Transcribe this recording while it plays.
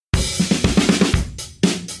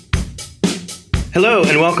Hello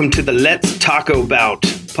and welcome to the Let's Taco Bout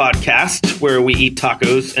podcast, where we eat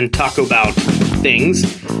tacos and talk about things.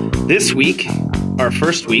 This week, our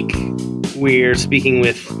first week, we're speaking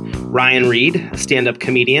with Ryan Reed, a stand-up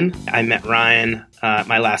comedian. I met Ryan at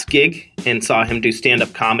my last gig and saw him do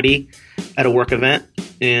stand-up comedy at a work event,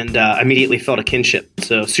 and immediately felt a kinship.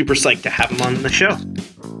 So super psyched to have him on the show.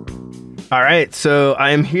 All right, so I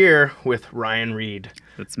am here with Ryan Reed.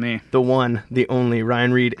 That's me. The one, the only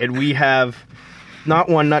Ryan Reed. And we have not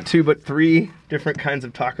one, not two, but three different kinds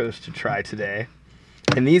of tacos to try today.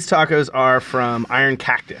 And these tacos are from Iron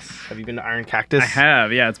Cactus. Have you been to Iron Cactus? I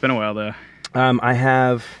have, yeah. It's been a while, though. I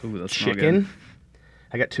have Those smell chicken. good.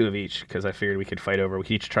 I got two of each because I figured we could fight over. We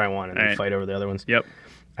could each try one and then right. fight over the other ones. Yep.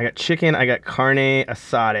 I got chicken. I got carne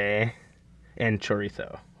asada and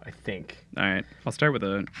chorizo, I think. All right. I'll start with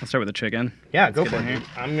the chicken. Yeah, go for it.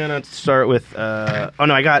 I'm gonna start with. I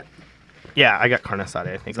got carne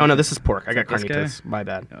asada, I think. Oh no, this is pork. I got this carnitas. My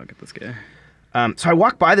bad. I'll get this guy. So I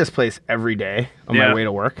walk by this place every day on my way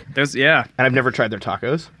to work, Yeah. and I've never tried their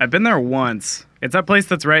tacos. I've been there once. It's that place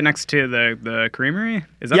that's right next to the creamery.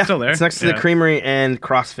 Is that still there? It's next to the Creamery and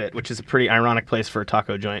CrossFit, which is a pretty ironic place for a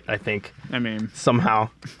taco joint, I think. I mean, Somehow.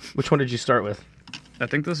 Which one did you start with? I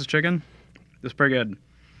think this is chicken. It's pretty good.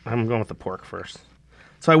 I'm going with the pork first.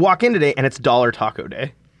 So I walk in today, and it's Dollar Taco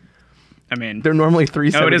Day. I mean, They're normally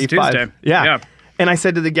 $3.75. Oh, it is Tuesday. Yeah. And I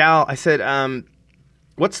said to the gal,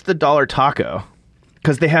 what's the Dollar Taco?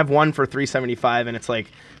 Because they have one for $3.75, and it's like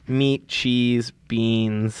meat, cheese,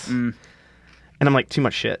 beans. And I'm like, too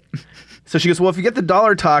much shit. So she goes, well, if you get the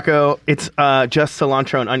Dollar Taco, it's just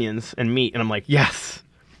cilantro and onions and meat. And I'm like, yes.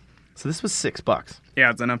 So this was $6. yeah,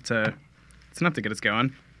 it's enough to get us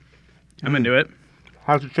going. I'm into it.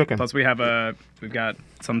 How's the chicken? Plus, we've got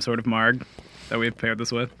some sort of marg that we've paired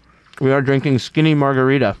this with. We are drinking Skinny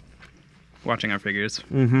Margarita. Watching our figures.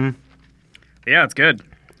 Mm-hmm. Yeah, it's good.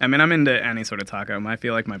 I mean, I'm into any sort of taco. I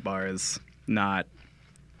feel like my bar is not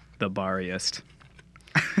the bariest.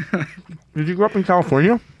 Did you grow up in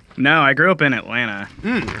California? No, I grew up in Atlanta.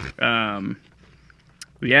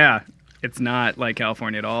 Yeah, it's not like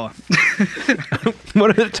California at all.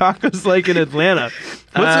 What are the tacos like in Atlanta?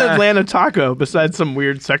 What's an Atlanta taco besides some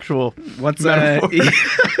weird sexual metaphor?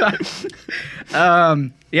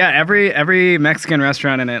 Yeah, every Mexican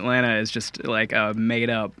restaurant in Atlanta is just like a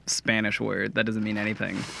made-up Spanish word that doesn't mean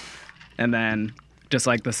anything. And then just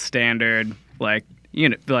like the standard, like, you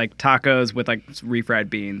know, like tacos with like refried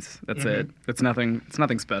beans. That's it. It's nothing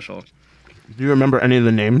special. Do you remember any of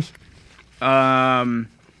the names?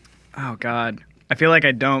 Oh God, I feel like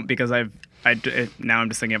I don't because now I'm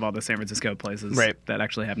just thinking of all the San Francisco places that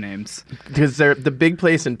actually have names. Because the big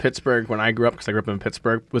place in Pittsburgh when I grew up, because I grew up in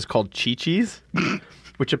Pittsburgh, was called Chi-Chi's,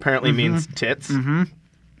 which apparently means tits. Mm-hmm.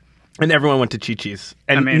 And everyone went to Chi-Chi's.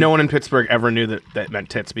 And no one in Pittsburgh ever knew that meant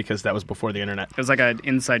tits because that was before the internet. It was like an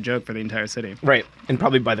inside joke for the entire city. Right. And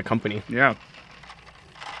probably by the company. Yeah.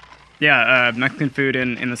 Yeah, Mexican food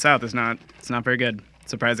in the South is not very good,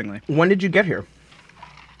 surprisingly. When did you get here?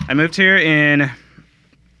 I moved here in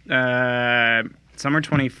summer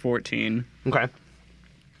 2014. Okay.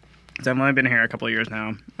 So I've only been here a couple of years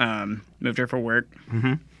now. Moved here for work.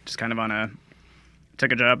 Mm-hmm. Just kind of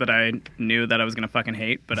took a job that I knew that I was going to fucking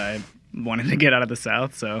hate, but I wanted to get out of the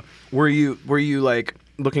South, so. Were you like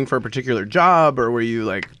looking for a particular job, or were you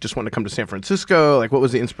like just wanting to come to San Francisco? Like, what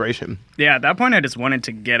was the inspiration? Yeah, at that point I just wanted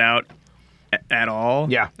to get out at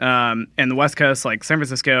all. Yeah. And the West Coast, like San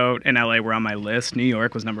Francisco and LA were on my list. New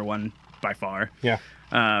York was number one by far. Yeah.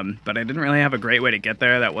 But I didn't really have a great way to get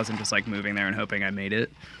there. That wasn't just like moving there and hoping I made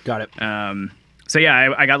it. Got it. So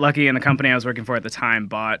yeah, I got lucky, and the company I was working for at the time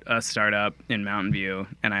bought a startup in Mountain View,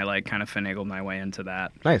 and I like kind of finagled my way into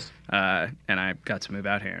that. Nice. And I got to move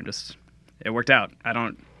out here, and just it worked out. I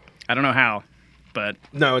don't know how, but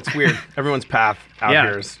no, it's weird. Everyone's path out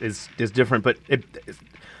here is different, but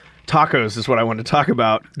tacos is what I wanted to talk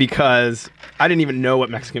about because I didn't even know what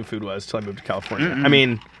Mexican food was till I moved to California. I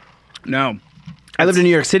mean, no. I lived in New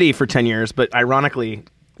York City for 10 years, but ironically,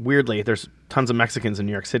 weirdly, there's tons of Mexicans in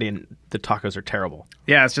New York City, and the tacos are terrible.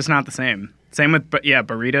 Yeah, it's just not the same. Same with,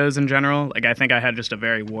 burritos in general. Like, I think I had just a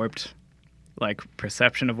very warped, like,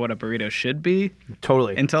 perception of what a burrito should be.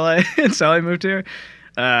 Totally. Until I moved here.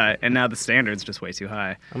 And now the standard's just way too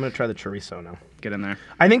high. I'm going to try the chorizo now. Get in there.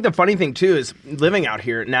 I think the funny thing, too, is living out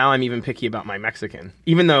here, now I'm even picky about my Mexican.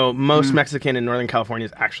 Even though most Mexican in Northern California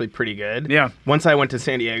is actually pretty good. Yeah. Once I went to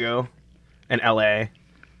San Diego and LA,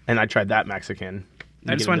 and I tried that Mexican.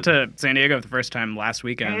 I just went to San Diego for the first time last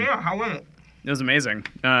weekend. Oh, yeah, how was it? It was amazing.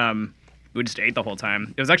 We just ate the whole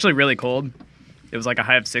time. It was actually really cold. It was like a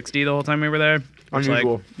high of 60 the whole time we were there. which,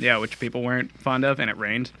 Unusual. which people weren't fond of, and it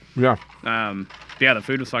rained. Yeah. Yeah, the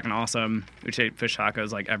food was fucking awesome. We ate fish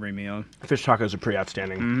tacos like every meal. Fish tacos are pretty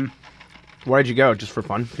outstanding. Why'd you go? Just for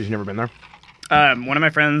fun? Because you've never been there? One of my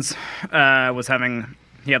friends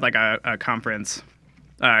he had like a conference.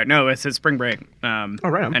 No, it's his spring break. Oh,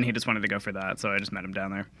 right on. And he just wanted to go for that, so I just met him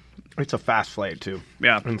down there. It's a fast flight, too.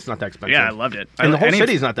 Yeah. And it's not that expensive. Yeah, I loved it. And the whole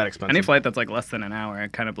city's not that expensive. Any flight that's like less than an hour,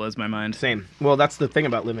 it kind of blows my mind. Same. Well, that's the thing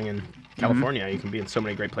about living in California. You can be in so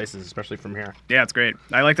many great places, especially from here. Yeah, it's great.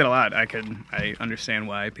 I liked it a lot. I understand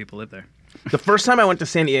why people live there. The first time I went to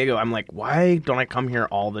San Diego, I'm like, why don't I come here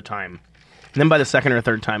all the time? And then by the second or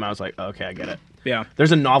third time, I was like, okay, I get it. Yeah.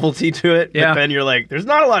 There's a novelty to it, Yeah. but then you're like, there's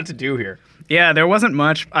not a lot to do here. Yeah, there wasn't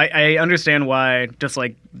much. I understand why,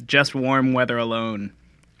 just warm weather alone,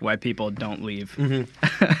 why people don't leave.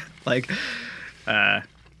 Like, I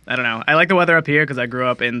don't know. I like the weather up here because I grew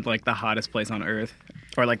up in like the hottest place on earth,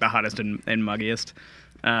 or like the hottest and muggiest,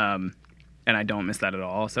 and I don't miss that at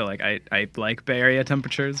all. So like, I like Bay Area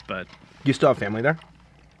temperatures, but You still have family there?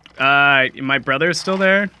 my brother's still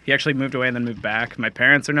there. He actually moved away and then moved back. My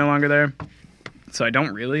parents are no longer there, so I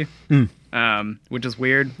don't really. Which is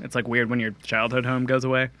weird. It's like weird when your childhood home goes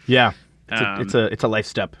away. Yeah. It's a life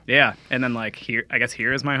step. Yeah, and then like here, I guess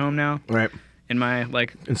here is my home now. Right. In my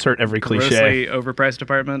like Insert every cliche. grossly overpriced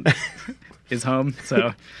apartment is home.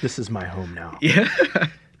 So This is my home now. yeah,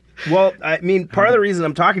 Well, I mean, part of the reason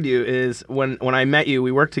I'm talking to you is when I met you,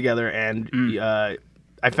 we worked together, and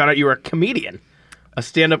I found out you were a comedian, a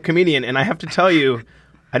stand-up comedian, and I have to tell you,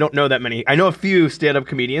 I don't know that many. I know a few stand-up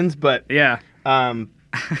comedians, but yeah.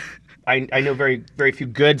 I know very, very few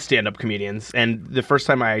good stand-up comedians, and the first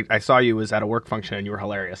time I saw you was at a work function, and you were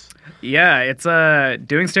hilarious. Yeah, it's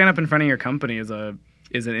doing stand up in front of your company is an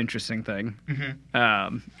interesting thing. Yeah.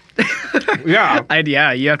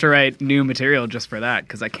 You have to write new material just for that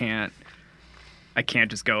because I can't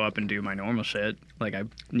just go up and do my normal shit. Like I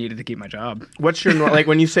needed to keep my job. What's your like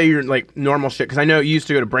when you say you're like normal shit? Because I know you used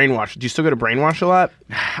to go to Brainwash. Do you still go to Brainwash a lot?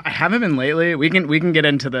 I haven't been lately. We can get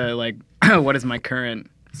into the like what is my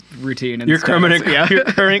current routine and Your stuff. your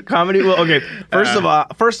current comedy. Well, okay. First of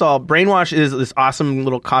all, Brainwash is this awesome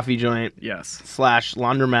little coffee joint Yes. /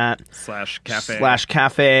 laundromat / cafe. /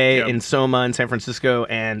 cafe Yep. in Soma in San Francisco,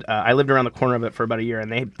 and I lived around the corner of it for about a year, and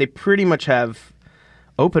they pretty much have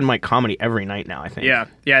open mic comedy every night now, I think. Yeah.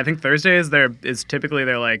 I think Thursdays is typically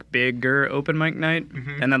their like bigger open mic night,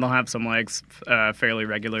 and then they'll have some like fairly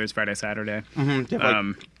regulars Friday, Saturday. Mm-hmm. They have,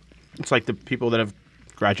 like, it's like the people that have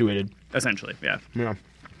graduated. Essentially, yeah.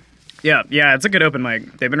 Yeah. It's a good open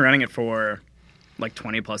mic. They've been running it for like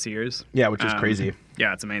 20 plus years. Yeah, which is crazy.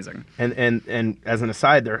 Yeah, it's amazing. And as an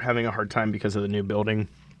aside, they're having a hard time because of the new building,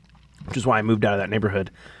 which is why I moved out of that neighborhood.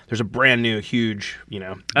 There's a brand new, huge,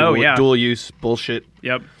 dual use bullshit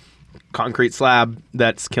Yep. concrete slab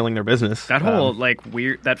that's killing their business. That whole like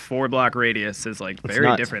weird that 4-block radius is like very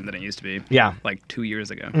nuts. different than it used to be. Yeah. Like 2 years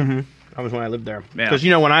ago. That was when I lived there. Yeah. Because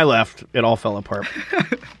when I left, it all fell apart.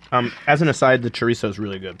 As an aside, the chorizo is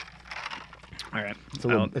really good. All right. It's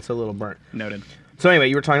a little burnt. Noted. So anyway,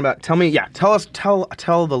 you were talking about. Tell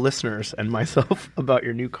the listeners and myself about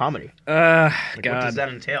your new comedy. God. What does that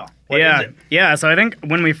entail? What is Yeah. it? Yeah. So I think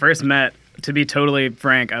when we first met, to be totally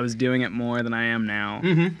frank, I was doing it more than I am now.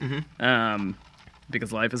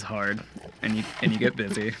 Because life is hard and you get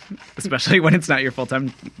busy, especially when it's not your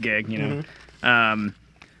full-time gig,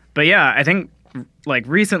 But yeah, I think like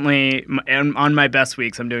recently, and on my best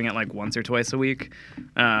weeks, I'm doing it like once or twice a week,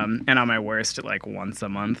 and on my worst, like once a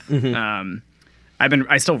month.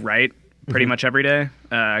 I still write pretty much every day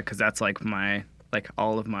because that's like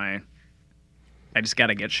all of my. I just got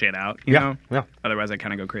to get shit out, you know? Yeah. Otherwise, I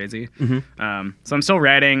kind of go crazy. So I'm still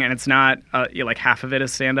writing, and it's not like half of it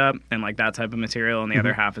is stand up and like that type of material, and the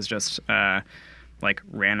other half is just like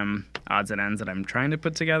random odds and ends that I'm trying to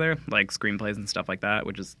put together, like screenplays and stuff like that,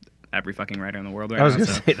 which is every fucking writer in the world right now. I was going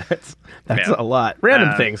to say that's a lot.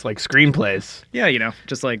 Random things like screenplays. Yeah,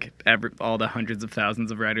 just like all the hundreds of thousands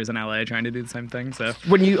of writers in LA trying to do the same thing. So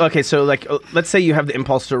So like let's say you have the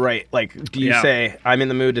impulse to write. Like, do you Yeah. say I'm in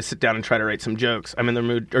the mood to sit down and try to write some jokes? I'm in the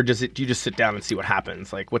mood, or do you just sit down and see what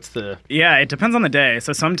happens? Like, what's the? Yeah, it depends on the day.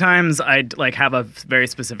 So sometimes I like have a very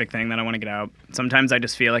specific thing that I want to get out. Sometimes I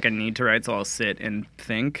just feel like I need to write, so I'll sit and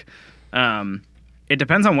think. It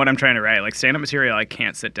depends on what I'm trying to write. Like stand-up material, I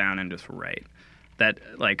can't sit down and just write. That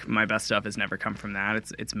like my best stuff has never come from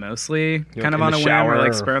that. It's mostly kind of on a whim or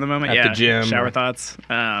like spur of the moment. At the gym, shower thoughts.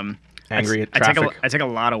 Angry at traffic. I take a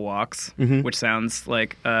lot of walks, which sounds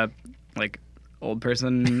like old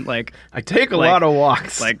person like. I take a lot of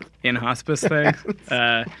walks. like in hospice thing.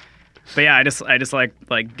 But yeah, I just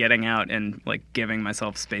like getting out and like giving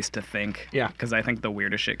myself space to think. Yeah. Because I think the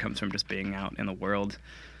weirdest shit comes from just being out in the world.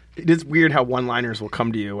 It is weird how one-liners will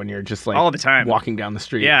come to you when you're just like All the time. walking down the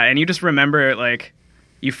street. Yeah, and you just remember like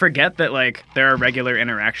you forget that like there are regular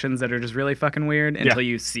interactions that are just really fucking weird until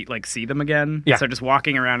you see them again. Yeah. So just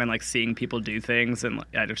walking around and like seeing people do things and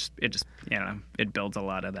it builds a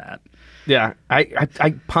lot of that. Yeah.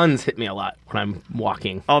 I puns hit me a lot when I'm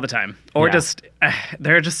walking. All the time. Or Yeah. just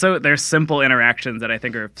they're simple interactions that I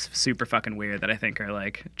think are super fucking weird that I think are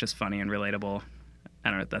like just funny and relatable. I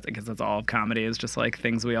don't know. I guess that's all of comedy is just like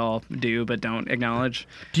things we all do but don't acknowledge.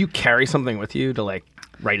 Do you carry something with you to like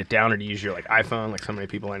write it down, or do you use your like iPhone like so many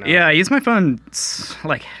people I know? Yeah, I use my phone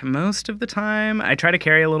like most of the time. I try to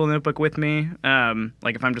carry a little notebook with me.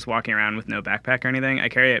 Like if I'm just walking around with no backpack or anything, I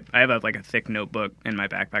carry it. I have a thick notebook in my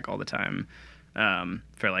backpack all the time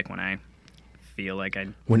for like when I feel like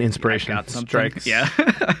when inspiration got something. strikes. Yeah,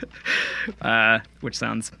 which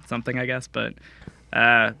sounds something, I guess. But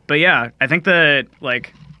yeah, I think the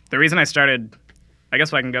reason I started, I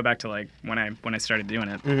guess I can go back to like when I started doing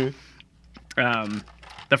it. Mm-hmm.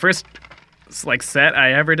 The first like set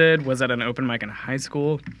I ever did was at an open mic in high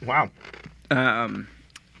school. Wow.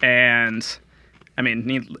 And I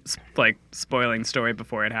mean, spoiling story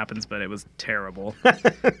before it happens, but it was terrible.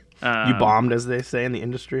 You bombed, as they say in the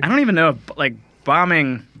industry. I don't even know if like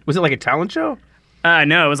bombing. Was it like a talent show?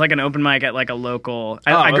 No, it was like an open mic at like a local.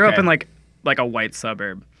 I grew up okay. in like a white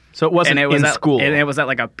suburb. So it wasn't in school. And it was at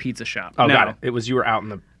like a pizza shop. Oh, no. got it. It was you were out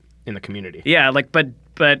in the community. Yeah, like but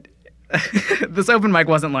this open mic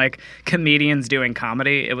wasn't like comedians doing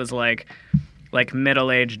comedy. It was like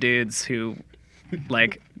middle-aged dudes who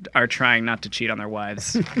like are trying not to cheat on their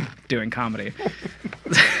wives doing comedy.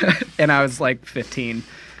 And I was like 15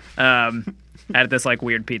 at this like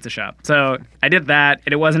weird pizza shop. So I did that,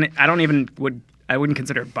 and it wasn't. I wouldn't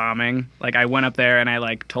consider it bombing. Like I went up there and I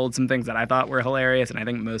like told some things that I thought were hilarious, and I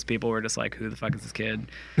think most people were just like, "Who the fuck is this kid?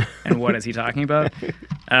 And what is he talking about?"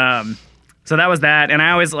 So that was that, and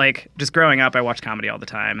I always like just growing up, I watched comedy all the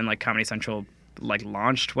time, and like Comedy Central like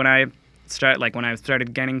launched when I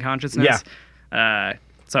started gaining consciousness. Yeah.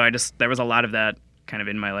 So there was a lot of that kind of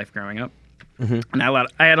in my life growing up, Mm-hmm. and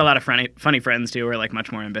I had a lot of funny friends too, who were like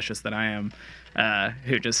much more ambitious than I am,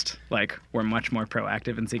 who just like were much more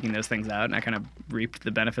proactive in seeking those things out, and I kind of reaped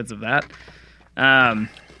the benefits of that. And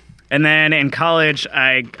then in college,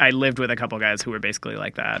 I lived with a couple guys who were basically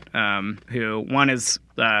like that. Who one is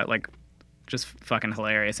like just fucking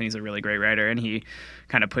hilarious, and he's a really great writer, and he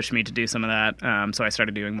kind of pushed me to do some of that. So I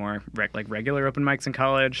started doing more regular open mics in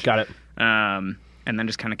college. Got it. And then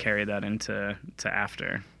just kind of carried that into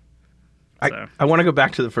after. So. I want to go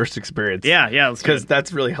back to the first experience. Yeah, because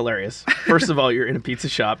that's really hilarious. First of all, you're in a pizza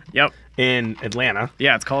shop. Yep. In Atlanta.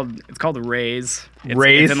 Yeah, it's called Ray's.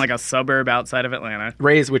 Ray's? It's in like a suburb outside of Atlanta.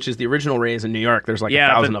 Ray's, which is the original Ray's in New York. There's like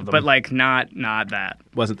 1,000 of them. But like not that.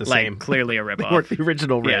 Wasn't the like, same. Clearly a They ripoff. weren't the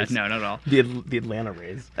original Ray's. Yeah, no, not at all. The Atlanta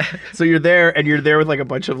Ray's. So you're there, and you're there with like a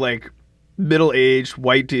bunch of like middle-aged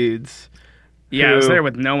white dudes. Yeah, I was there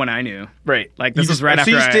with no one I knew. Right. Like this was right so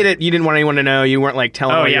after you just did it. You didn't want anyone to know. You weren't like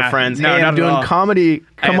telling all your friends, No, "Hey, not I'm at doing all. comedy.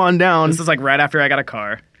 Come on down." This is like right after I got a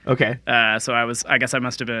car. Okay. So I guess I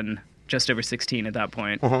must have been just over 16 at that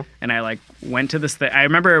point. Uh-huh. And I like went to this thing. I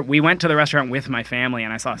remember we went to the restaurant with my family,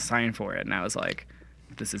 and I saw a sign for it, and I was like,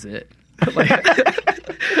 "This is it."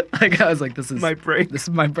 Like I was like, "This is my break. This is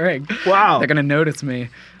my break." Wow. They're gonna notice me.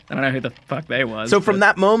 I don't know who the fuck they was. So from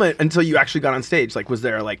that moment until you actually got on stage, like, was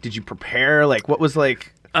there like, did you prepare? Like, what was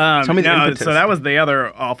like? Tell me the impetus. So that was the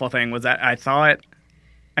other awful thing was that I thought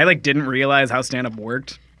I like didn't realize how stand-up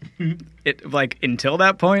worked. It like until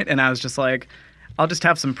that point, and I was just like, I'll just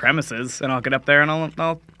have some premises, and I'll get up there and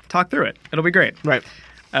I'll talk through it. It'll be great. Right.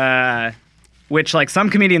 Which like some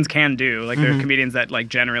comedians can do. Like there are comedians that like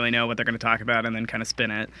generally know what they're going to talk about and then kind of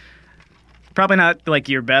spin it. Probably not like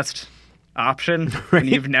your best option when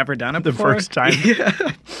you've never done it before. The first time. Yeah.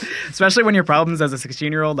 Especially when your problems as a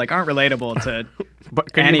 16-year-old like aren't relatable to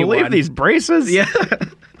But can anyone. you believe these braces? Yeah.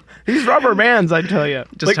 These rubber bands, I tell you.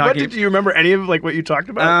 Just Like, what talking- did you remember any of like what you talked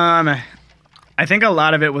about? I think a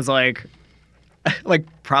lot of it was like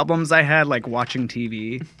problems I had like watching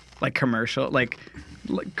TV, like commercials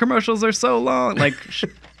are so long, like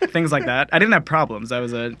things like that. I didn't have problems.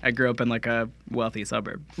 I grew up in like a wealthy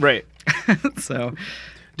suburb. Right. So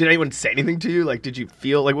Did anyone say anything to you? Like, did you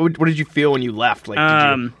feel like what did you feel when you left? Like,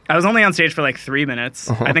 did you? I was only on stage for like 3 minutes.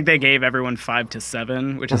 I think they gave everyone 5 to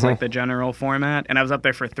 7, which is like the general format. And I was up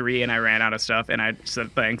there for 3, and I ran out of stuff, and I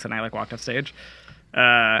said thanks, and I like walked off stage. So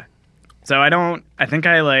I think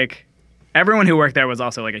everyone who worked there was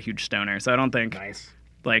also like a huge stoner. So I don't think Nice.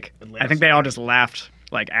 like Atlanta I think they all just laughed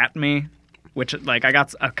like at me, which like I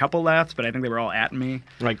got a couple laughs, but I think they were all at me.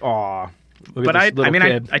 Like, aw. But I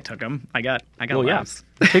took them. I got laughs.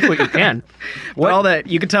 Yeah. Take what you can. But all that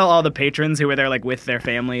you could tell all the patrons who were there like with their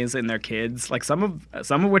families and their kids, like some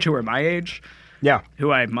of which who were my age, Yeah.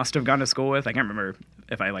 who I must have gone to school with. I can't remember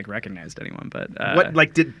if I like recognized anyone, but What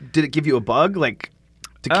like did it give you a bug like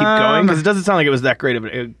to keep going? Because it doesn't sound like it was that great of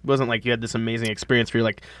it wasn't like you had this amazing experience where you're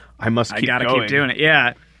like, I gotta keep doing it.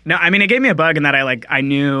 Yeah. No, I mean it gave me a bug in that I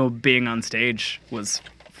knew being on stage was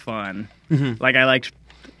fun. Mm-hmm. Like I liked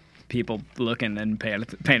people looking and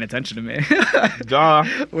paying attention to me. Duh.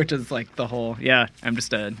 Which is like the whole I'm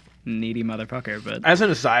just a needy motherfucker. But As an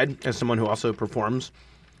aside, as someone who also performs,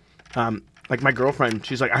 like my girlfriend,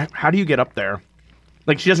 she's like, how do you get up there?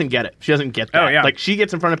 Like she doesn't get it. She doesn't get that. Oh, yeah. Like she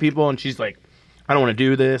gets in front of people and she's like, I don't want to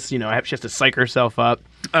do this. You know, she has to psych herself up.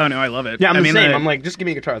 oh no, I love it. Yeah, I'm I the mean, same. I'm like, just give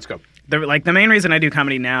me a guitar. Let's go. the main reason I do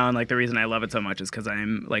comedy now and like the reason I love it so much is because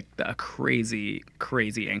I'm like a crazy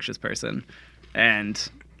anxious person, and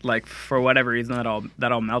like for whatever reason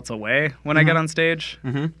that all melts away when I get on stage.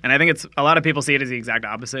 Mm-hmm. And I think it's a lot of people see it as the exact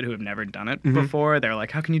opposite who have never done it before. They're like,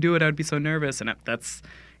 how can you do it? I would be so nervous. And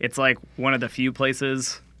it's like one of the few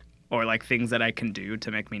places or like things that I can do to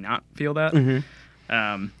make me not feel that,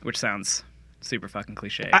 which sounds super fucking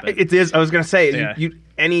cliche. But It is. I was gonna say, Yeah.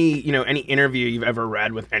 any interview you've ever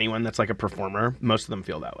read with anyone that's like a performer, most of them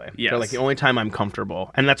feel that way. Yes. They're like the only time I'm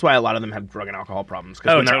comfortable, and that's why a lot of them have drug and alcohol problems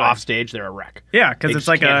because when they're totally. off stage, they're a wreck. Yeah, because They it's just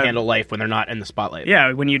like can't handle life when they're not in the spotlight.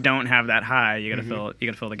 yeah, when you don't have that high, you gotta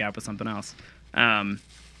fill the gap with something else.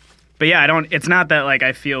 But yeah, it's not that like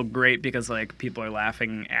I feel great because like people are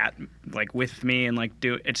laughing at like with me and like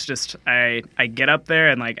it's just I get up there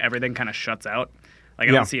and like everything kind of shuts out. Like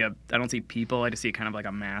I don't see people. I just see kind of like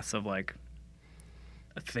a mass of like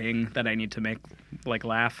a thing that I need to make like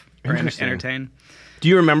laugh or Interesting. entertain. Do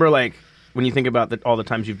you remember like when you think about all the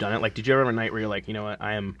times you've done it? Like, did you ever have a night where you're like, you know what,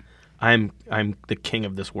 I'm the king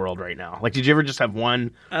of this world right now? Like, did you ever just have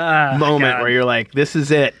one moment God. where you're like, this is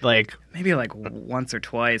it? Like, Maybe like once or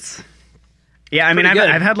twice. Yeah, I mean, Pretty good.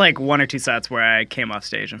 I've had like one or two sets where I came off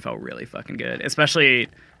stage and felt really fucking good, especially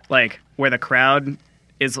like where the crowd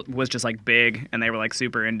was just like big and they were like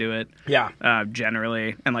super into it. yeah,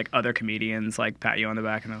 Generally, and like other comedians like pat you on the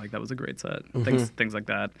back and they're like, that was a great set. Things like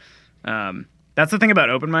that. That's the thing about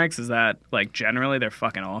open mics is that like generally they're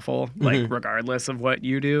fucking awful, like regardless of what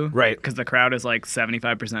you do. Right. Because the crowd is like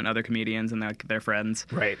 75% other comedians and their friends.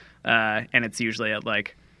 right. And it's usually at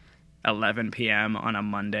like 11 p.m. on a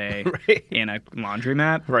Monday Right. in a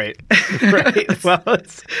laundromat. Right. Right. Well,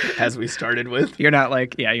 it's, as we started with. You're not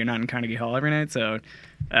in Carnegie Hall every night. So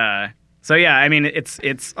yeah, I mean,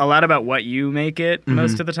 it's a lot about what you make it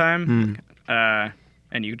most of the time.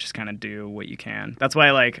 And you just kind of do what you can. That's why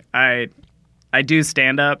like I do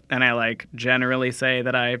stand up and I like generally say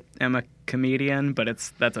that I am a comedian, but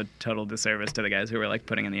that's a total disservice to the guys who are like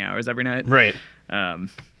putting in the hours every night. Right.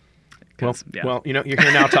 Well, you know, you're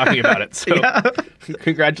here now talking about it. So,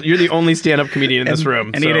 congratulations. You're the only stand-up comedian in this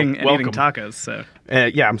room. And so eating welcome. tacos. So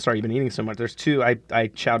Yeah, I'm sorry you've been eating so much. There's two. I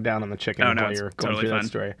chowed down on the chicken Oh, no, while it's you were going totally through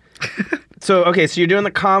fine. that story. So, okay, so you're doing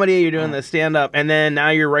the comedy, you're doing the stand-up, and then now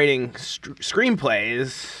you're writing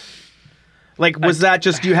screenplays. Like, was that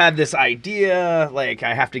just you had this idea? Like,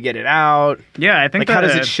 I have to get it out. yeah, I think Like, how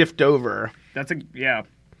does it shift over? I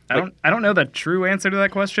don't know the true answer to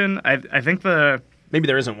that question. I think Maybe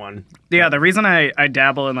there isn't one. the reason I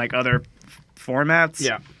dabble in like other formats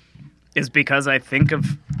Yeah. is because I think of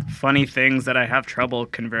funny things that I have trouble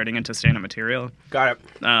converting into stand-up material. Got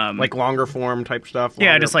it. Like longer form type stuff?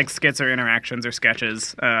 Yeah, longer- just like skits or interactions or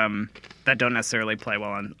sketches that don't necessarily play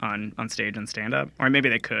well on stage and stand-up. Or maybe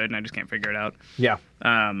they could, and I just can't figure it out. Yeah.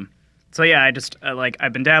 So yeah, I just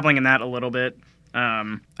I've been dabbling in that a little bit.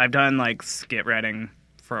 I've done like skit writing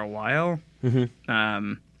for a while.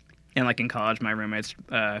 And like in college, my roommates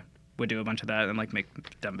would do a bunch of that and like make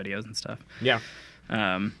dumb videos and stuff. Yeah.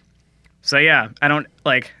 So yeah,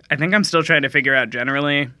 I think I'm still trying to figure out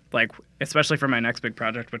generally, like, especially for my next big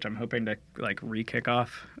project, which I'm hoping to like re-kick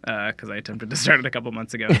off, because I attempted to start it a couple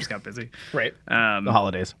months ago and just got busy. Right. The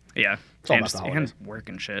holidays. Yeah. all and about the holidays. and work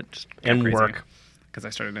and shit. Just And crazy, work. because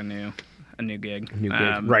I started a new gig. New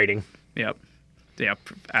gig. Writing. Yep.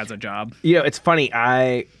 As a job. You know, it's funny.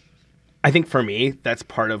 I think for me, that's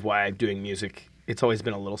part of why I'm doing music. It's always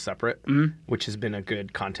been a little separate, which has been a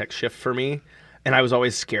good context shift for me. And I was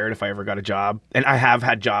always scared if I ever got a job. And I have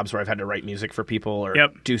had jobs where I've had to write music for people or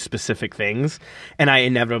do specific things. And I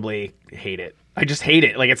inevitably hate it. I just hate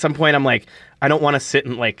it. Like at some point I'm like, I don't want to sit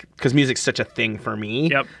and like, because music's such a thing for me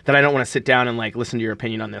that I don't want to sit down and like listen to your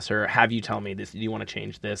opinion on this or have you tell me this. Do you want to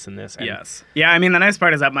change this and this? And Yes. Yeah, I mean, the nice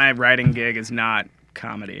part is that my writing gig is not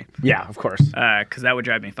comedy. Yeah, of course. Because that would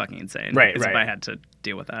drive me fucking insane. Right. If I had to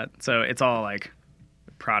deal with that. So it's all like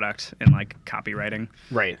product and like copywriting.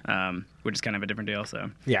 Right. Which is kind of a different deal.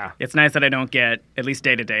 So Yeah. it's nice that I don't get, at least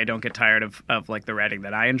day to day, don't get tired of like the writing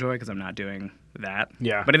that I enjoy because I'm not doing that.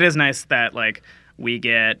 Yeah. But it is nice that like we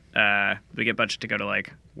get budget to go to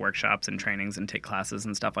like workshops and trainings and take classes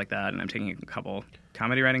and stuff like that. And I'm taking a couple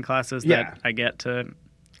comedy writing classes that I get to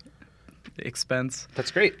expense.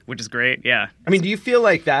 That's great. Which is great. Yeah. I mean, do you feel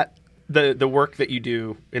like that the work that you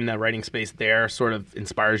do in the writing space there sort of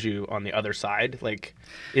inspires you on the other side? Like,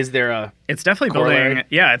 is there a It's definitely corollary?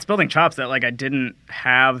 it's building chops that like I didn't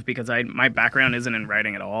have because my background isn't in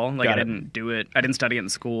writing at all. Like Got I it. didn't do it. I didn't study it in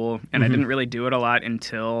school, and I didn't really do it a lot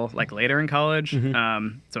until like later in college.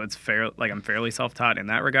 So it's I'm fairly self-taught in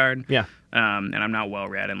that regard. Yeah. And I'm not well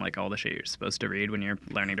read in like all the shit you're supposed to read when you're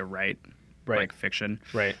learning to write like fiction.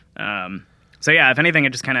 Right. So yeah, if anything,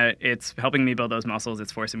 it just kind of it's helping me build those muscles.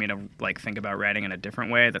 It's forcing me to like think about writing in a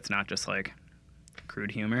different way that's not just like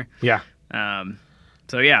crude humor. Yeah.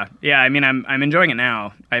 So yeah. I mean, I'm enjoying it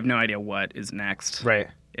now. I have no idea what is next Right.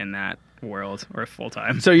 in that world or full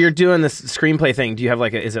time. So you're doing this screenplay thing. Do you have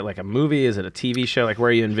is it like a movie? Is it a TV show? Like, where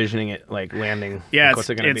are you envisioning it like landing? Yeah, Like, what's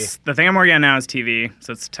it going to be? the thing I'm working on now is TV.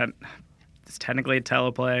 So it's technically a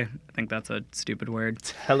teleplay. I think that's a stupid word.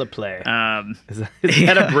 Teleplay. Is that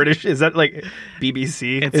yeah. a British? Is that like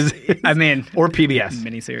BBC? I mean, or PBS?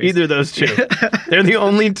 Miniseries. Either of those two. They're the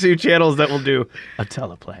only two channels that will do a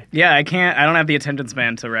teleplay. Yeah, I don't have the attention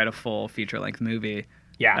span to write a full feature-length movie.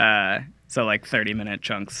 Yeah. So like 30-minute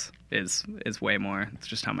chunks is way more. It's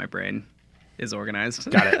just how my brain is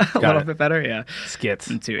organized. Got it. a little bit better, yeah. Skits.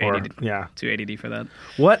 I'm too or- ADD, yeah. too ADD for that.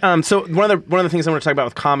 What? So one of the things I want to talk about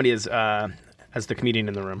with comedy is as the comedian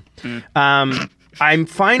in the room. I'm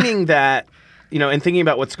finding that in thinking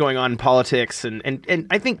about what's going on in politics and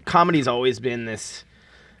I think comedy's always been this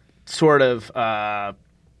sort of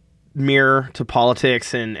mirror to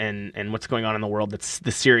politics and what's going on in the world. That's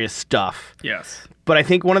the serious stuff. Yes. But I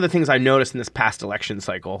think one of the things I've noticed in this past election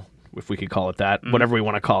cycle, if we could call it that, whatever we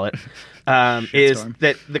want to call it, is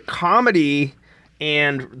that the comedy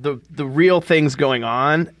and the real things going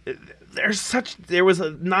on, there was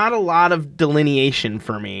not a lot of delineation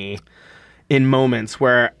for me in moments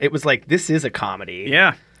where it was like, this is a comedy.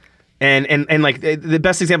 Yeah. And like the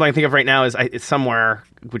best example I can think of right now is it's somewhere,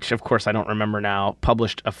 which of course I don't remember now,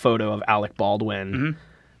 published a photo of Alec Baldwin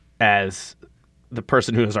as the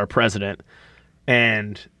person who is our president,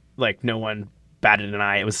 and like no one batted an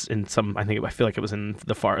eye. It was in I feel like it was in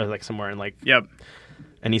the far, like somewhere in like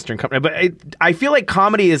an Eastern country. But I feel like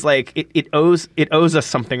comedy is like it owes us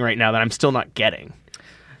something right now that I'm still not getting.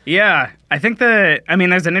 Yeah, I think there's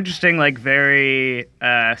an interesting like very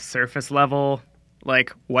surface level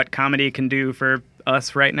like what comedy can do for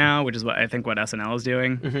us right now, which is what SNL is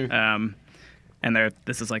doing. And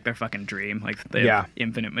this is like their fucking dream. Like they have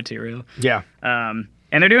infinite material. Yeah.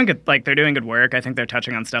 And they're doing good. Like they're doing good work. I think they're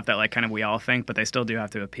touching on stuff that like kind of we all think, but they still do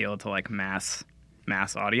have to appeal to like mass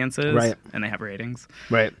audiences. Right. And they have ratings.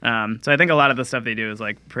 Right. So I think a lot of the stuff they do is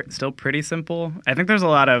like still pretty simple. I think there's a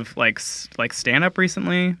lot of like stand up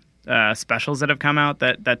recently, specials that have come out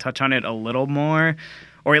that touch on it a little more,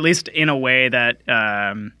 or at least in a way that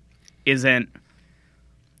isn't.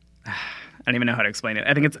 I don't even know how to explain it.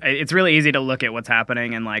 I think it's really easy to look at what's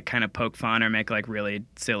happening and like kind of poke fun or make like really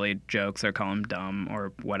silly jokes or call them dumb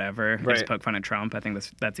or whatever. Or just poke fun at Trump. I think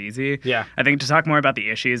that's easy. Yeah. I think to talk more about the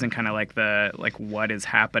issues and kind of like what is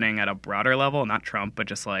happening at a broader level, not Trump, but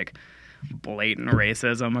just like blatant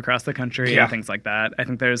racism across the country and things like that. I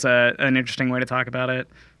think there's an interesting way to talk about it.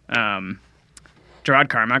 Gerard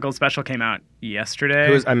Carmichael's special came out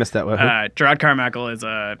yesterday. I missed that one. Gerard Carmichael is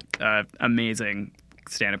a amazing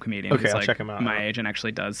stand-up comedian. Okay, He's I'll like check him out. my age and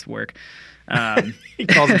actually does work. He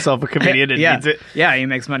calls himself a comedian and needs it. Yeah, he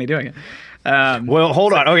makes money doing it. Well,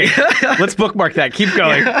 hold on. Okay, let's bookmark that. Keep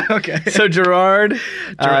going. Okay. So Gerard,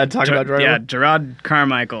 talk about Gerard. Yeah, Gerard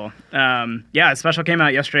Carmichael. His special came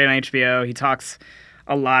out yesterday on HBO. He talks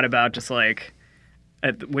a lot about just like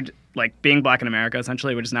being black in America,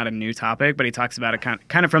 essentially, which is not a new topic, but he talks about it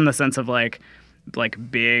kind of from the sense of like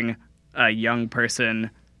being a young person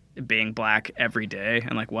being black every day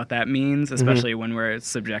and like what that means, especially when we're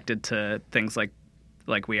subjected to things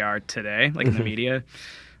like we are today, like in the media,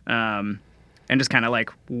 and just kind of like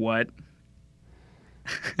what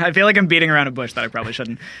I feel like I'm beating around a bush that I probably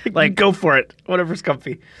shouldn't. Like, go for it. Whatever's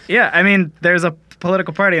comfy. Yeah, I mean, there's a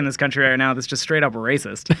political party in this country right now that's just straight up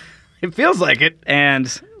racist. It feels like it,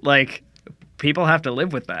 and like people have to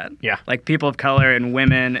live with that. Yeah, like people of color and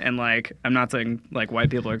women, and like I'm not saying like white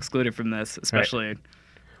people are excluded from this, especially. Right.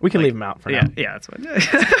 We can leave them out for Yeah, now. yeah, that's what.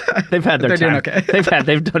 They've had their They're doing time. okay.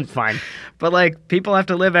 They've done fine. But like, people have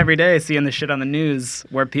to live every day seeing the shit on the news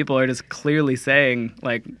where people are just clearly saying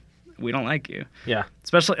like, we don't like you. Yeah.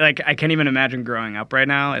 Especially like, I can't even imagine growing up right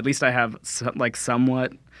now. At least I have like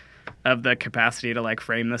somewhat of the capacity to like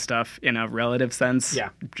frame this stuff in a relative sense. Yeah.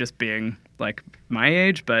 Just being like my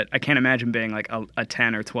age, but I can't imagine being like a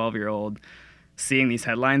 10 or 12-year-old seeing these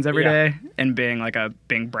headlines every day and being like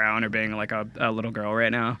being brown or being like a little girl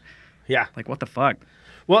right now. Yeah. Like, what the fuck?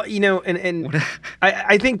 Well, you know, and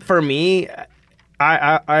I think for me,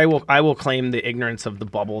 I will claim the ignorance of the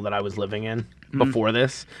bubble that I was living in before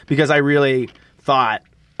this, because I really thought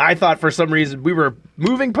for some reason we were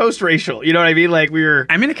moving post-racial. You know what I mean? Like we were.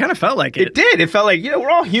 I mean, it kind of felt like it. It did. It felt like, you know, we're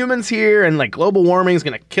all humans here, and like global warming is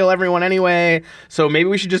going to kill everyone anyway. So maybe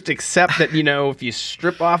we should just accept that, you know, if you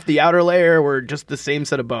strip off the outer layer, we're just the same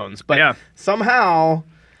set of bones. But somehow,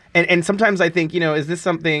 and sometimes I think, you know, is this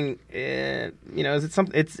something? You know, is it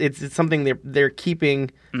something? It's something they're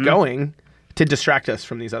keeping going to distract us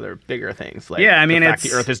from these other bigger things. Like I mean, the fact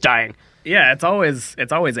the Earth is dying. Yeah, it's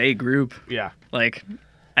always a group. Yeah. Like,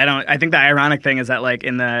 I think the ironic thing is that like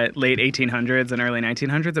in the late 1800s and early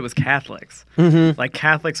 1900s, it was Catholics. Mm-hmm. Like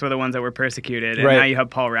Catholics were the ones that were persecuted, and now you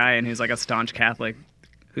have Paul Ryan, who's like a staunch Catholic,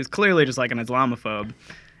 who's clearly just like an Islamophobe.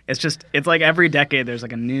 It's like every decade there's a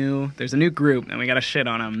new group, and we got to shit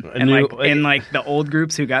on them. And like the old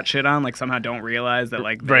groups who got shit on, like somehow don't realize that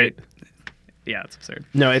like yeah, it's absurd.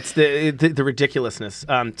 No, it's the ridiculousness.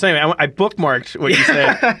 So anyway, I bookmarked what you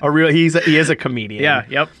said. He is a comedian. Yeah.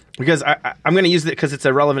 Yep. Because I'm going to use it because it's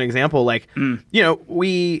a relevant example. Like, you know,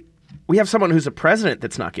 we have someone who's a president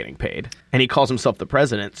that's not getting paid, and he calls himself the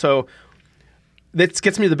president. So that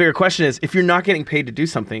gets me to the bigger question: is if you're not getting paid to do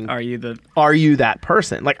something, are you that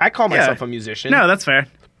person? Like, I call myself a musician. No, that's fair.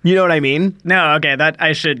 You know what I mean? No, okay.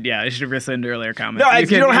 I should rescind earlier comments. No, you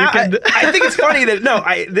don't have. I think it's funny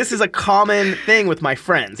that this is a common thing with my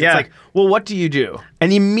friends. It's like, well, what do you do?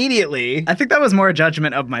 And immediately, I think that was more a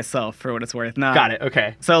judgment of myself, for what it's worth. Got it.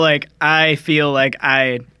 Okay. So like, I feel like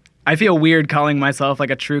I feel weird calling myself like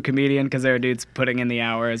a true comedian because there are dudes putting in the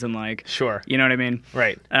hours and like, sure, you know what I mean?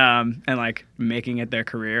 Right. And like making it their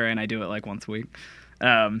career, and I do it like once a week.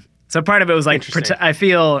 So part of it was like, I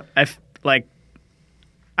feel like.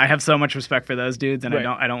 I have so much respect for those dudes, and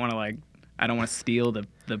I don't want to steal the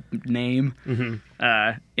name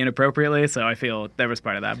inappropriately. So I feel there was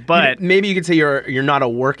part of that. But maybe you could say you're not a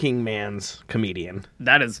working man's comedian.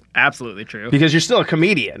 That is absolutely true, because you're still a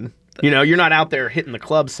comedian. You know, you're not out there hitting the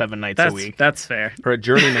club 7 nights a week. That's fair. Or a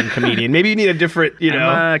journeyman comedian. Maybe you need a different,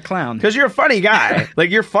 I'm a clown. Because you're a funny guy. Like,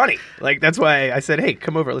 you're funny. Like, that's why I said, hey,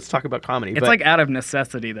 come over. Let's talk about comedy. It's like out of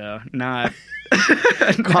necessity, though, not...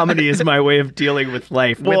 Comedy is my way of dealing with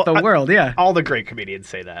life. With the world, yeah. All the great comedians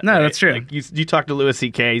say that. No, right? That's true. Like, you talk to Louis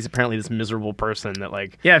C.K., he's apparently this miserable person that,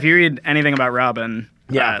 like... Yeah, if you read anything about Robin...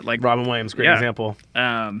 like Robin Williams, great example.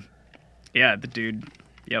 Yeah, the dude...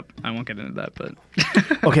 Yep, I won't get into that, but...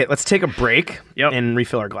 Okay, let's take a break and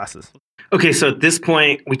refill our glasses. Okay, so at this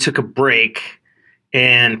point, we took a break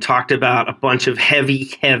and talked about a bunch of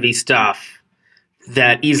heavy stuff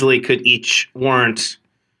that easily could each warrant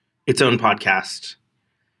its own podcast.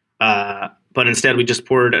 But instead, we just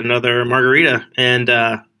poured another margarita and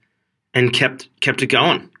kept it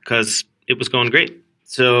going because it was going great.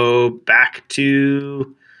 So back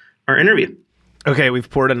to our interview. Okay, we've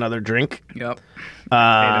poured another drink. Yep.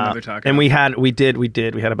 Another taco. And we had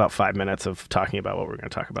about 5 minutes of talking about what we're going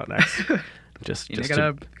to talk about next.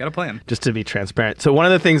 got a plan. Just to be transparent. So one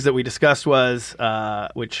of the things that we discussed was,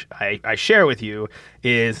 which I share with you,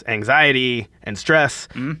 is anxiety and stress,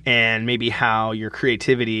 and maybe how your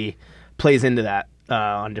creativity plays into that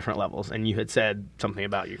on different levels. And you had said something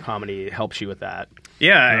about your comedy helps you with that.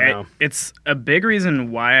 Yeah, it's a big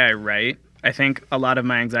reason why I write. I think a lot of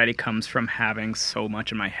my anxiety comes from having so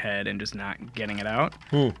much in my head and just not getting it out.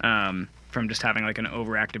 From just having like an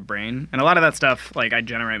overactive brain. And a lot of that stuff, like I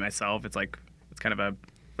generate myself. It's kind of a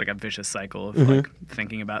vicious cycle of like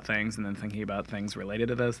thinking about things and then thinking about things related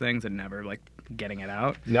to those things and never like getting it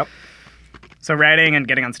out. Yep. So writing and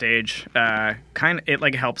getting on stage, it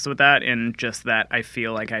like helps with that in just that I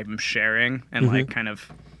feel like I'm sharing and like kind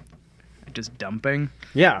of just dumping.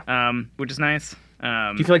 Yeah. Which is nice.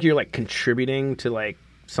 Do you feel like you're like contributing to like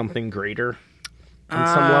something greater on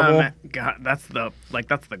some level? God, that's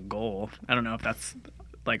the goal. I don't know if that's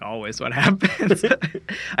like always what happens.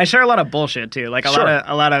 I share a lot of bullshit too. Like a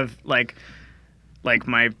lot of like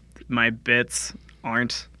my bits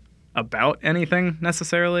aren't about anything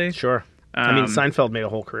necessarily. Sure. I mean, Seinfeld made a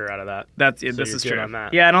whole career out of that. This you're is good true. on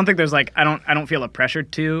that. Yeah, I don't think there's like I don't feel a pressure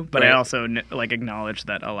to, but I Right. also like acknowledge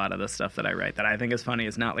that a lot of the stuff that I write that I think is funny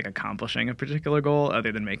is not like accomplishing a particular goal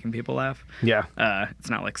other than making people laugh. Yeah. It's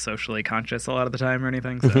not like socially conscious a lot of the time or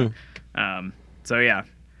anything. So, so yeah,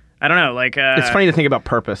 I don't know. Like, It's funny to think about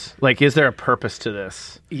purpose. Like, is there a purpose to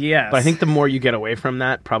this? yes, But I think the more you get away from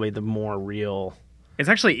that, probably the more real. it's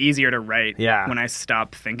actually easier to write Yeah. when I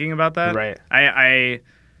stop thinking about that. Right. I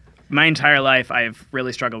my entire life I've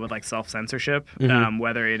really struggled with like self-censorship, Mm-hmm.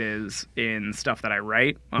 whether it is in stuff that I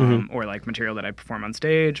write or like material that I perform on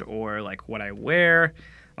stage or like what I wear,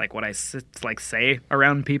 like what I say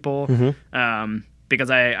around people. Because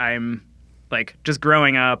I'm like just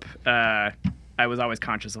growing up, I was always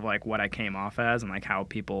conscious of like what I came off as and like how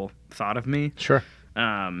people thought of me. Sure.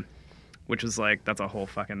 Which is like that's a whole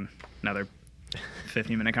fucking another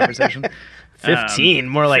 50-minute conversation. 15,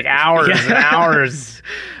 more like hours and hours.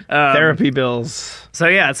 Therapy bills. So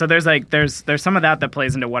yeah, so there's some of that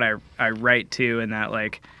plays into what I write too, and that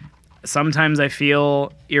like sometimes I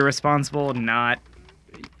feel irresponsible not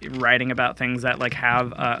writing about things that like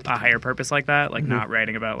have a higher purpose like that, like not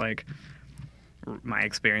writing about like my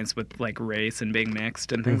experience with like race and being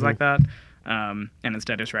mixed and things like that, and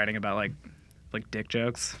instead just writing about like dick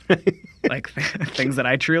jokes, like things that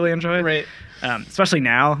I truly enjoy, Right. Especially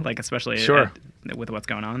now, like especially Sure. with what's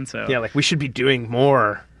going on. So Yeah, like we should be doing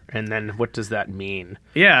more. And then what does that mean?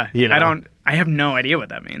 yeah, You know? I have no idea what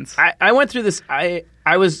that means. I went through this. I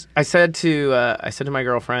said to my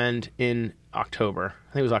girlfriend in October.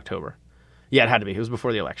 I think it was October. Yeah, it had to be. It was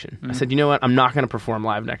before the election. I said, you know what? I'm not going to perform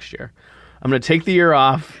live next year. I'm going to take the year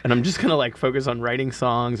off, and I'm just going to like focus on writing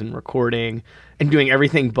songs and recording and doing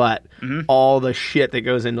everything but all the shit that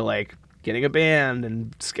goes into like getting a band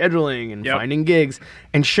and scheduling and Yep. finding gigs.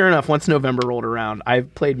 And sure enough, once November rolled around,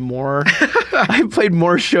 I've played more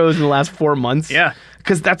shows in the last 4 months. Yeah.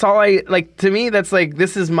 Because that's all I like. To me, that's like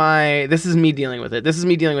this is me dealing with it. This is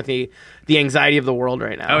me dealing with the anxiety of the world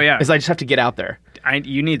right now. Oh, yeah. Is I just have to get out there.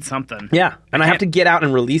 You need something. Yeah, and I have can't- to get out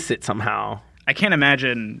and release it somehow. I can't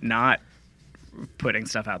imagine not putting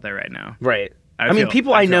stuff out there right now. Right. I I mean, feel-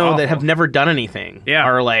 people I I feel know awful. that have never done anything. Yeah.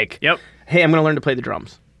 Are like, Yep. hey, I'm going to learn to play the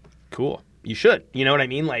drums. Cool. You should. You know what I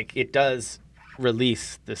mean? Like it does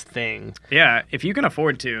release this thing. Yeah, if you can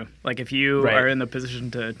afford to, like if you Right. are in the position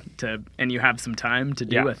to and you have some time to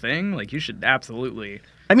do Yeah. a thing, like you should absolutely.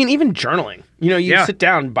 I mean, even journaling. You know, you Yeah. sit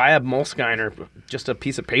down, buy a Moleskine or just a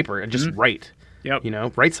piece of paper and just write. Yep. You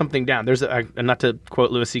know, write something down. There's and not to quote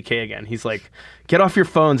Louis C.K. again. He's like, get off your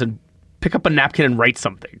phones and pick up a napkin and write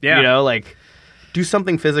something. Yeah. You know, like do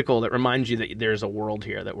something physical that reminds you that there's a world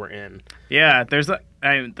here that we're in. Yeah, that's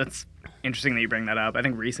interesting that you bring that up. I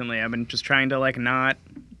think recently I've been just trying to like not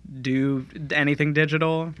do anything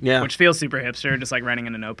digital, Yeah. which feels super hipster, just like writing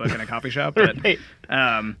in a notebook in a coffee shop, but Right.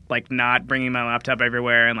 like not bringing my laptop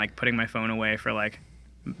everywhere and like putting my phone away for like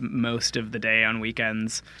most of the day on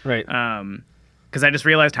weekends. Right. Because I just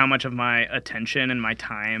realized how much of my attention and my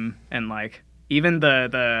time and like even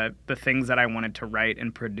the things that I wanted to write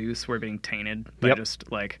and produce were being tainted by Yep.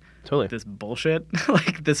 just like Totally. this bullshit,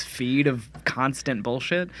 like this feed of constant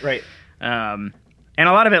bullshit. Right. And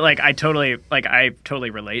a lot of it, like I totally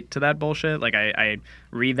relate to that bullshit. Like I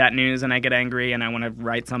read that news and I get angry and I want to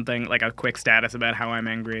write something like a quick status about how I'm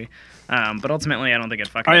angry. But ultimately, I don't think it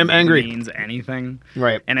fucking I am angry. means anything.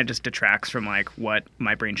 Right. And it just detracts from like what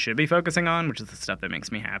my brain should be focusing on, which is the stuff that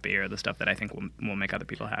makes me happy or the stuff that I think will make other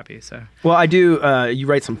people happy. So Well, I do. You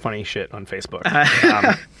write some funny shit on Facebook.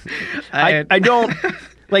 I don't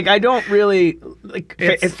like. I don't really like.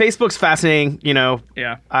 Facebook's fascinating. You know.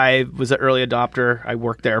 Yeah. I was an early adopter. I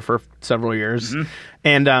worked there for several years, Mm-hmm.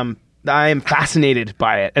 and I am fascinated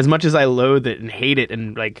by it as much as I loathe it and hate it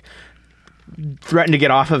and like threaten to get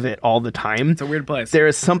off of it all the time. It's a weird place. There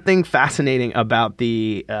is something fascinating about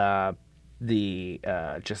the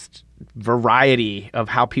just variety of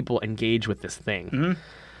how people engage with this thing. Mm-hmm.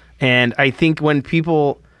 And I think when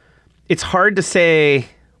people, it's hard to say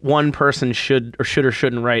one person should or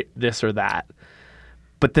shouldn't write this or that.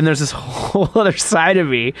 But then there's this whole other side of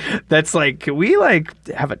me that's like, can we like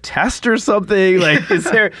have a test or something? Like,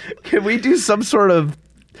 can we do some sort of,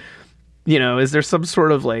 is there some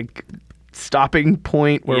sort of like stopping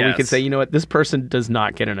point where we can Yes. say, you know what, this person does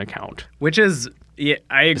not get an account? Which is, yeah,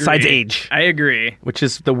 I agree. Besides age. I agree. Which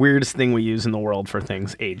is the weirdest thing we use in the world for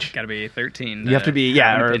things, age. Got to be 13. You have to be,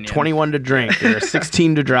 have an or opinion. 21 to drink, or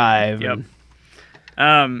 16 to drive. Yep.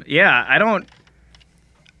 and- Yeah,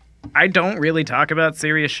 I don't really talk about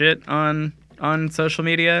serious shit on social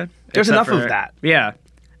media. There's except enough of that. Yeah.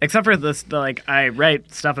 Except for like I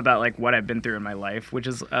write stuff about like what I've been through in my life, which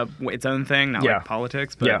is its own thing, not like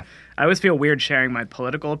politics. But I always feel weird sharing my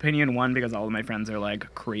political opinion. One, because all of my friends are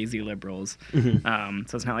like crazy liberals, so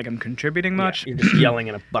it's not like I'm contributing much. You're just yelling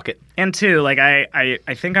in a bucket. And two, like I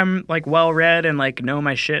think I'm like well read and like know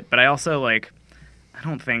my shit, but I also like I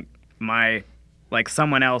don't think my like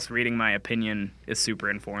someone else reading my opinion is super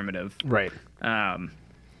informative. Right.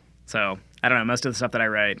 So I don't know. Most of the stuff that I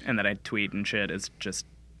write and that I tweet and shit is just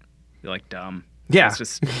like dumb. Yeah. It's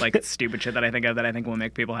just like stupid shit that I think of that I think will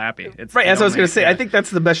make people happy. It's right. As I was going to say, I think that's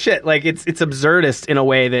the best shit. Like it's absurdist in a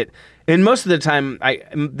way that, and most of the time,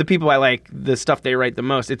 the people I like, the stuff they write the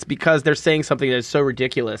most, it's because they're saying something that is so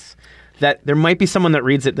ridiculous that there might be someone that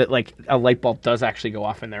reads it that like a light bulb does actually go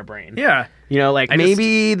off in their brain. Yeah. You know, like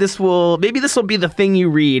maybe this will be the thing you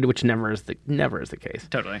read, which never is the case.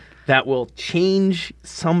 Totally. That will change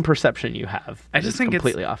some perception you have. I just think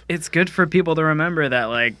completely off. It's good for people to remember that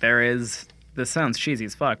like there is. This sounds cheesy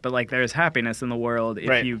as fuck, but like there's happiness in the world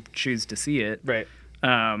if you choose to see it. Right.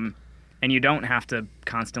 And you don't have to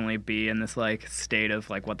constantly be in this like state of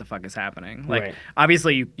like what the fuck is happening. Like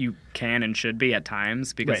obviously you can and should be at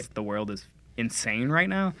times because the world is insane right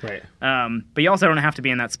now. Right. But you also don't have to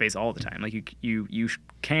be in that space all the time. Like you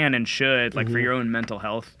can and should like for your own mental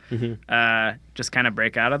health, just kind of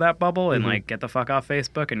break out of that bubble and like get the fuck off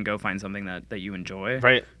Facebook and go find something that you enjoy.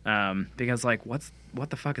 Right. Because like what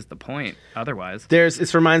the fuck is the point otherwise?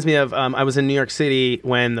 This reminds me of I was in New York City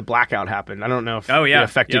when the blackout happened. I don't know if it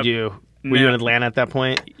affected you. Were you in Atlanta at that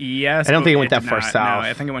point? Yes. I don't think it went that far south. No,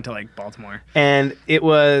 I think it went to like Baltimore. And I think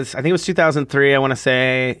it was 2003, I want to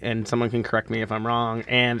say, and someone can correct me if I'm wrong.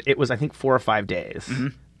 And it was, I think, 4 or 5 days,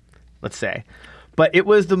 let's say. But it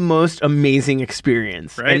was the most amazing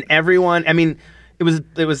experience. Right. And everyone, I mean, it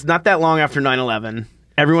was not that long after 9/11.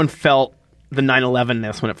 Everyone felt the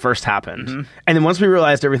 9/11-ness when it first happened. And then once we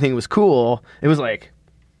realized everything was cool, it was like,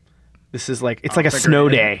 this is like, it's like a snow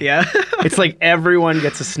day. Yeah. It's like everyone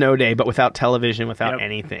gets a snow day, but without television, without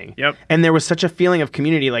anything. Yep. And there was such a feeling of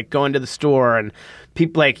community, like going to the store and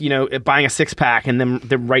people like, you know, buying a 6-pack and then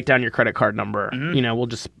they write down your credit card number. You know, we'll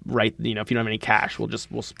just write, you know, if you don't have any cash,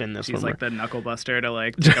 we'll spin this. She's like the knuckle buster to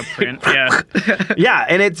like take a print. Yeah. Yeah.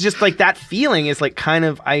 And it's just like that feeling is like kind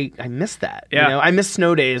of, I miss that. Yeah. You know, I miss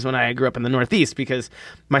snow days when I grew up in the Northeast because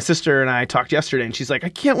my sister and I talked yesterday and she's like, I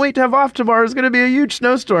can't wait to have off tomorrow. It's going to be a huge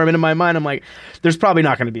snowstorm. And in my mind, I'm like, there's probably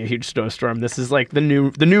not going to be a huge snowstorm. This is like the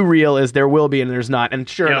new real is there will be and there's not. And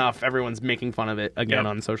sure enough, everyone's making fun of it again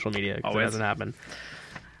on social media because it hasn't happened.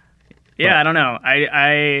 Yeah, I don't know.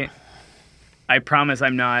 I promise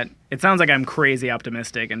I'm not. It sounds like I'm crazy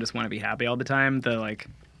optimistic and just want to be happy all the time.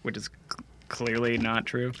 Which is clearly not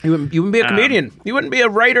true. You wouldn't be a comedian. You wouldn't be a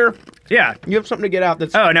writer. Yeah, you have something to get out.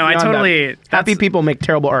 That's I totally. Happy people make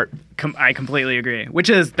terrible art. I completely agree. Which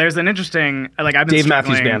is there's an interesting like I've been Dave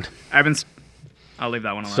struggling. Matthews Band. I'll leave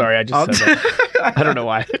that one alone. Sorry, I just said that. I don't know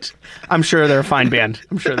why. I'm sure they're a fine band.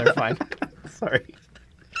 I'm sure they're fine. Sorry.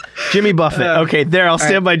 Jimmy Buffett. Okay, there. I'll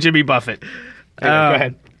stand by Jimmy Buffett. Anyway, go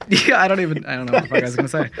ahead. Yeah, I don't know what the fuck I was going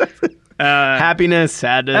to say. Happiness,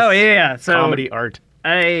 sadness. Oh, yeah. So comedy, art.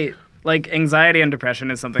 Anxiety and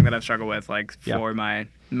depression is something that I've struggled with for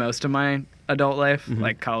most of my adult life,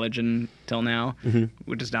 like college until now,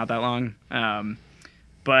 which is not that long.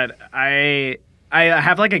 But I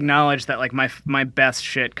have acknowledged that my best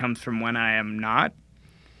shit comes from when I am not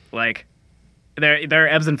there are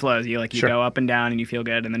ebbs and flows. You go up and down and you feel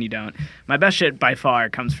good and then you don't. My best shit by far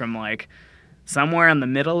comes from somewhere in the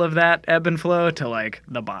middle of that ebb and flow to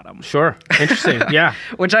the bottom. Sure. Interesting. Yeah.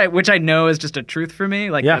 which I know is just a truth for me.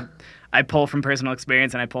 I pull from personal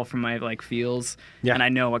experience and I pull from my feels and I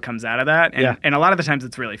know what comes out of that. And, and a lot of the times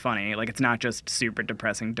it's really funny. It's not just super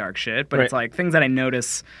depressing, dark shit, but it's things that I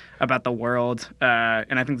notice about the world.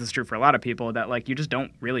 And I think this is true for a lot of people that you just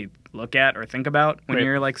don't really look at or think about when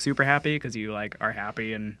you're super happy because you are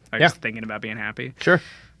happy and are just thinking about being happy. Sure.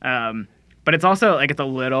 But it's also it's a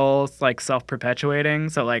little self-perpetuating.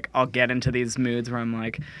 So I'll get into these moods where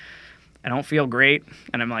I'm I don't feel great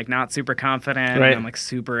and I'm not super confident and I'm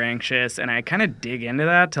super anxious and I kind of dig into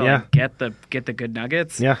that to get the good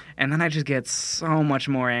nuggets. Yeah. And then I just get so much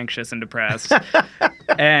more anxious and depressed.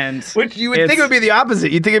 And which you would think would be the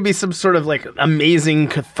opposite. You'd think it'd be some sort of amazing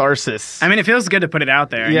catharsis. I mean, it feels good to put it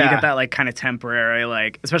out there. And you get that kind of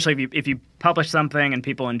temporary especially if you publish something and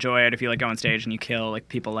people enjoy it, if you go on stage and you kill,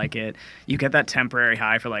 people like it, you get that temporary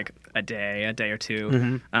high for a day or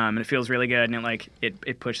two. And it feels really good and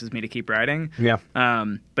it pushes me to keep writing. Yeah.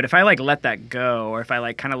 But if I let that go or if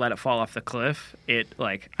I kind of let it fall off the cliff,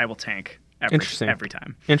 I will tank Interesting. every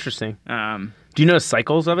time. Interesting. Um, Do you notice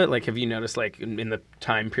cycles of it? Like, have you noticed, like, in the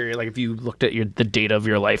time period, like, if you looked at the data of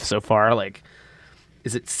your life so far, like,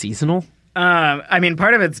 is it seasonal? I mean,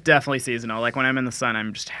 part of it's definitely seasonal. Like when I'm in the sun,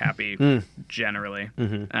 I'm just happy generally.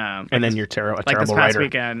 Mm-hmm. Like And then you're a terrible like this past writer.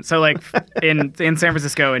 weekend. So like in San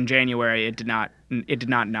Francisco in January, it did not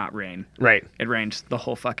rain. Right. It rained the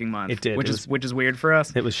whole fucking month. It did. which is weird for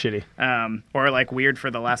us. It was shitty. Or like weird for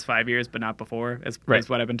the last 5 years, but not before, is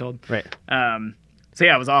what I've been told. Right. So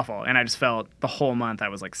yeah, it was awful, and I just felt the whole month I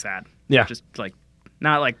was like sad. Yeah. Just like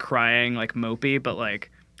not like crying, like mopey, but like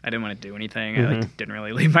I didn't want to do anything. I like didn't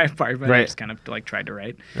really leave my apartment. I Right. just kind of like tried to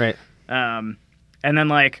write. Right. And then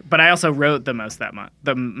like, but I also wrote the most that month.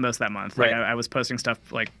 Like Right. I was posting stuff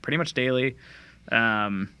like pretty much daily.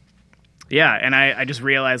 Yeah, and I just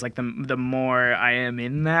realized like the more I am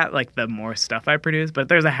in that, like the more stuff I produce. But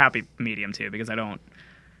there's a happy medium too, because I don't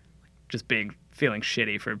just feeling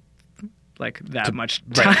shitty for like that much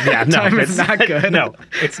time. Right. Yeah. No, time is not good. No,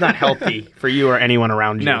 it's not healthy for you or anyone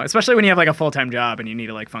around you. No, especially when you have like a full-time job and you need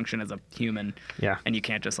to like function as a human. Yeah. And you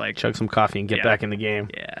can't just like Chug some coffee and get Yeah. back in the game.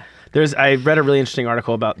 Yeah. I read a really interesting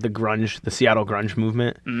article about the Seattle grunge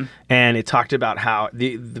movement, and it talked about how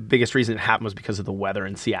the biggest reason it happened was because of the weather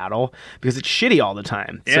in Seattle, because it's shitty all the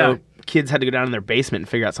time. Yeah. So kids had to go down in their basement and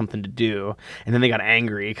figure out something to do, and then they got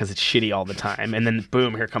angry because it's shitty all the time, and then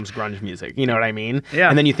boom, here comes grunge music. You know what I mean? Yeah.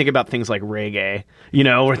 And then you think about things like reggae,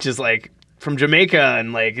 which is like from Jamaica,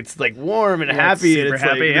 and like it's like warm and happy, and super it's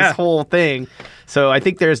happy, like yeah. this whole thing. So I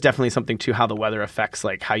think there's definitely something to how the weather affects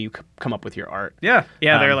like how you come up with your art. Yeah.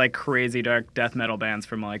 They're like crazy dark death metal bands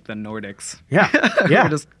from like the Nordics. Yeah, yeah.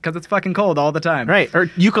 Just because it's fucking cold all the time. Right, or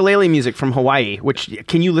ukulele music from Hawaii. Which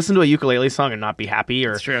can you listen to a ukulele song and not be happy,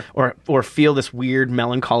 or That's true. or feel this weird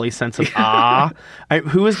melancholy sense of ah?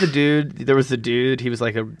 Who was the dude? There was the dude. He was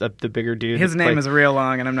like the bigger dude. His that name played- is real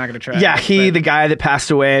long, and I'm not going to try. Yeah, but the guy that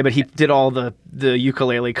passed away, but he did all the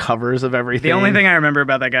ukulele covers of everything. the only thing I remember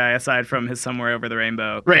about that guy, aside from his "Somewhere Over the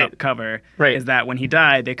Rainbow" Right. cover, Right. is that when he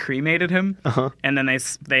died, they cremated him, Uh-huh. and then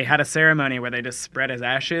they had a ceremony where they just spread his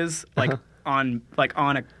ashes like on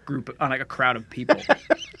a crowd of people,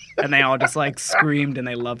 and they all just like screamed and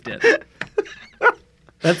they loved it.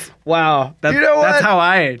 wow. That's, You know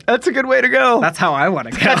what? That's a good way to go. how I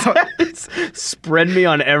want to go. Spread me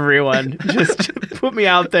on everyone. Just put me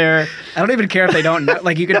out there. I don't even care if they don't know.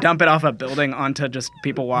 Like you could dump it off a building onto just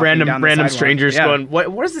people walking down the Random sidewalk. strangers Yeah. going,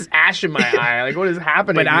 what is this ash in my eye? Like, what is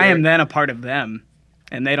happening? But I here?" am then a part of them,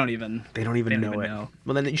 and they don't even. They don't even know it. know.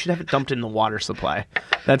 Well, then you should have it dumped in the water supply.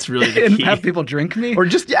 That's really the And key. have people drink me. Or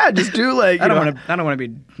just do like I don't want to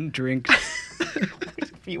be drinked.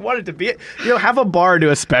 If you want it to be, have a bar do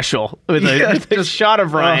a special with a shot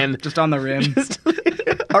of Ryan, just on the rim.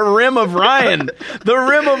 a rim of Ryan, the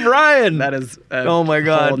rim of Ryan. That is. Oh my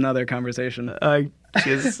God. Whole another conversation. I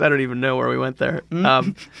don't even know where we went there.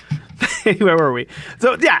 Where were we?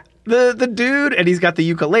 So yeah, the dude, and he's got the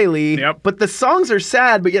ukulele. Yep. But the songs are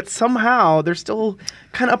sad, but yet somehow they're still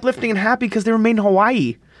kind of uplifting and happy because they were made in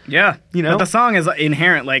Hawaii. Yeah, You know? but the song is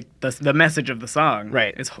inherent. Like the message of the song,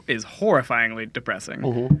 Right. is horrifyingly depressing.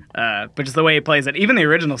 But just the way he plays it, even the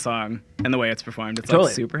original song and the way it's performed, it's Totally.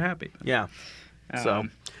 like super happy. Yeah. So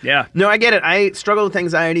Yeah, no, I get it. I struggle with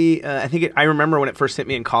anxiety. I remember when it first hit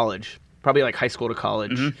me in college. Probably like high school to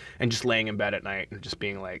college, and just laying in bed at night and just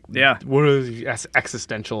being like, Yeah. what is this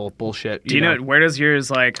existential bullshit?" Do you know where does yours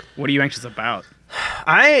like? What are you anxious about?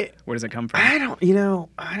 Where does it come from? I don't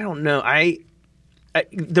know.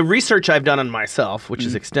 The research I've done on myself, which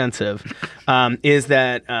is extensive, is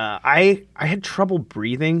that I had trouble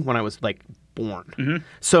breathing when I was like born.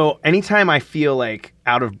 So anytime I feel like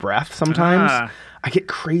out of breath, sometimes I get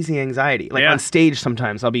crazy anxiety. Like Yeah. on stage,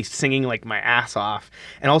 sometimes I'll be singing like my ass off,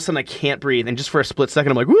 and all of a sudden I can't breathe, and just for a split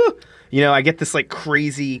second, I'm like, woo! I get this like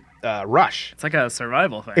crazy rush. It's like a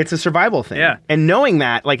survival thing. It's a survival thing. Yeah. And knowing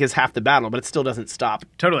that like is half the battle, but it still doesn't stop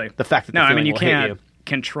totally the fact that the no, I feeling mean you will hit can't you.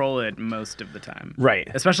 control it most of the time, Right.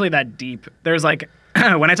 Especially that deep. There's like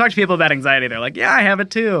when I talk to people about anxiety, they're like, "Yeah, I have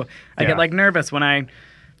it too. I Yeah. get like nervous when I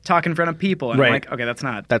talk in front of people," and Right. I'm like, "Okay, that's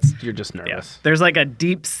not." You're just Yeah. nervous. There's like a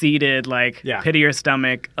deep seated like Yeah. pit of your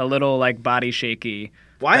stomach, a little like body shaky.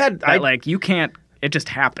 Well, Like you can't. It just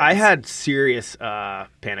happens. I had serious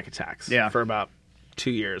panic attacks Yeah. for about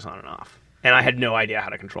 2 years on and off. And I had no idea how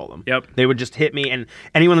to control them. Yep. They would just hit me, and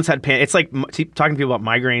anyone that's had panic, it's like talking to people about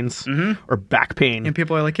migraines or back pain. And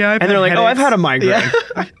people are like, "Yeah," And they're like, "Oh, I've had a migraine.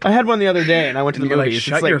 Yeah. I had one the other day, and I went to the You're like, movies."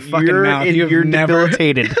 "Shut it's your fucking mouth. You're You've never-"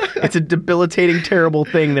 debilitated. It's a debilitating, terrible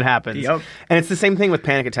thing that happens. Yep. And it's the same thing with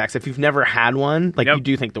panic attacks. If you've never had one, like Yep. you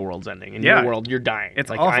do think the world's ending. In Yeah. your world, you're dying. It's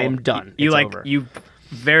like awful. I am done. You It's like over. you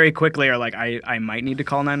very quickly are like, I might need to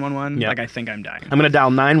call 911. Yeah. Like, I think I'm dying. I'm going to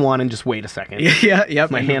dial 911 and just wait a second.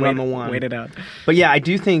 Yep. My and hand wait, on the one. Wait it out. But yeah, I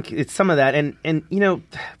do think it's some of that. And you know,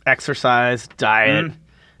 exercise, diet,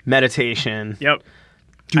 meditation, Yep.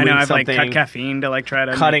 doing I know. I've like something, cut caffeine to like try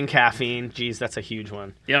to cutting caffeine. Geez, that's a huge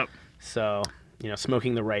one. Yep. So, you know,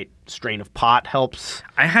 smoking the right strain of pot helps.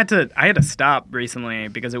 I had to stop recently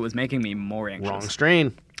because it was making me more anxious. Wrong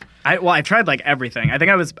strain. I tried like everything. I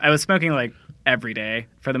think I was smoking like every day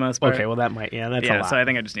for the most part. Okay, well that might that's a yeah. lot. So I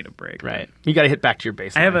think I just need a break. Right. You got to hit back to your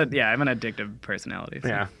baseline. I have an addictive personality. So.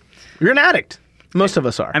 Yeah. You're an addict. Most of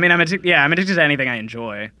us are. I mean, I'm addicted to anything I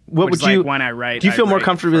enjoy. What which would is you? like when I write? Do you feel I more write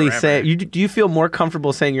comfortably forever. do you feel more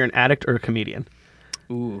comfortable saying you're an addict or a comedian?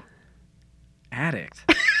 Ooh, addict.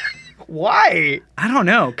 Why? I don't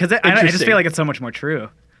know because I just Interesting. feel like it's so much more true.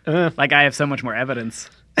 Like I have so much more evidence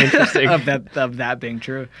Interesting. of that being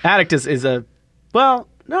true. Addict is a well,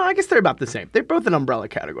 no, I guess they're about the same. They're both an umbrella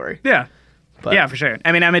category. Yeah, But- yeah, for sure.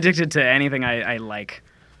 I mean, I'm addicted to anything I like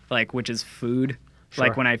which is food. Sure.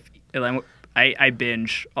 Like when I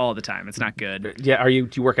binge all the time. It's not good. Yeah, do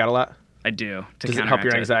you work out a lot? I do. Does it help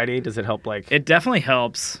your anxiety? Does it help like It definitely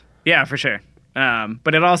helps. Yeah, for sure.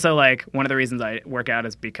 But it also like one of the reasons I work out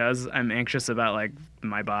is because I'm anxious about like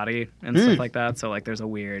my body and stuff like that. So like there's a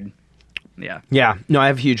weird, yeah. Yeah, no, I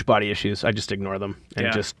have huge body issues. I just ignore them and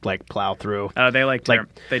Yeah. just like plow through. Oh,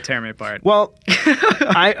 they tear me apart. Well,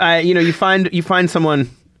 I you find someone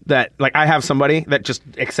that like I have somebody that just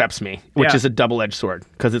accepts me, which Yeah. is a double-edged sword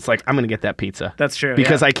because it's like I'm gonna get that pizza. That's true,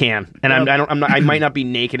 because yeah. I can, and I might not be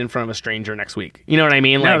naked in front of a stranger next week. You know what I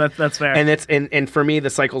mean? No, Like, that's fair. And for me, the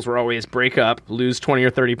cycles were always break up, lose 20 or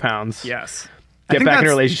 30 pounds, Yes. I get think back in a that's-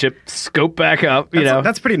 relationship, scope back up. You know,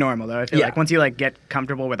 That's pretty normal though. I feel Yeah. like once you like get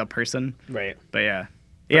comfortable with a person. right. But yeah.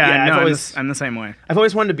 yeah, Yeah, no, I've I'm the same way. I've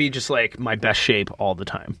always wanted to be just like my best shape all the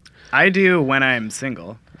time. I do when I'm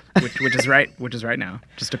single, which is right now.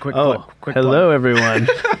 Just a quick quick hello plug. everyone.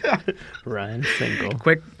 Ryan single.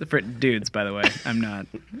 Quick for dudes, by the way. I'm not.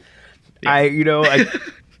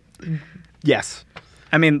 Yes.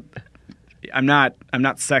 I mean, I'm not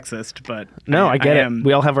sexist, but No, I get it. am-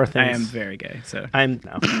 We all have our I things. am very gay, so I'm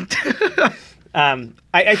no.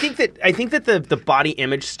 I think that the body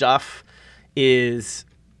image stuff is,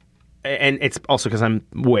 and it's also because I'm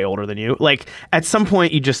way older than you. Like at some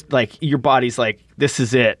point, you just like your body's like, this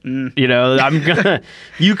is it. You know, I'm gonna.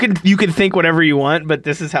 You can think whatever you want, but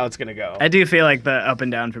this is how it's gonna go. I do feel like the up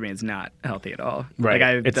and down for me is not healthy at all. Right,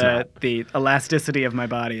 Like it's not. the elasticity of my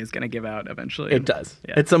body is going to give out eventually. It does.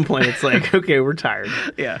 Yeah. At some point, it's like, okay, we're tired.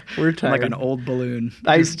 Yeah. We're I'm tired. like an old balloon.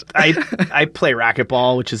 I play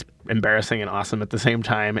racquetball, which is embarrassing and awesome at the same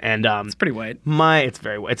time. And It's pretty white.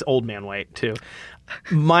 it's old man white too.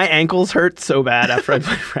 My ankles hurt so bad after I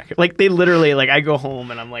play racket. Like they literally, like I go home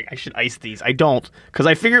and I'm like, I should ice these. I don't, because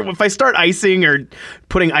I figure if I start icing or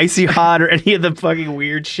putting icy hot or any of the fucking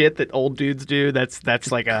weird shit that old dudes do, that's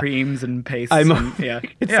like a. Creams and pastes. I'm and, yeah.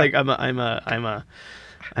 It's Yeah. like I'm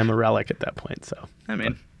a relic at that point. So I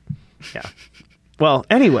mean, yeah. Well,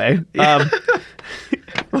 anyway,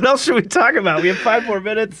 what else should we talk about? We have 5 more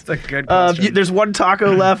minutes. it's a good question. There's one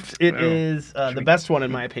taco left. It Oh. is the best one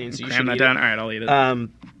in my opinion. So you Cram should that eat down. it. All right, I'll eat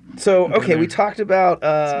it. So okay, we talked about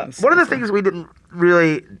one of the things we didn't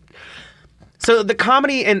really. So the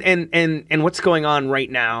comedy and what's going on right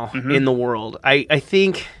now in the world, I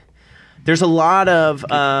think there's a lot of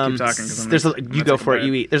talking, 'cause you go for it.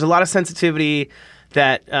 You eat. There's a lot of sensitivity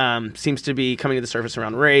that seems to be coming to the surface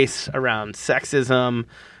around race, around sexism,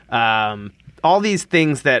 all these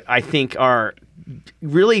things that I think are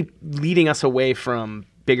really leading us away from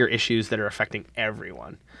bigger issues that are affecting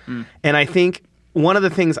everyone. And I think one of the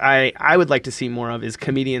things I would like to see more of is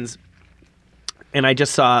comedians. And I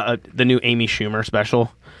just saw the new Amy Schumer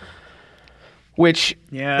special, which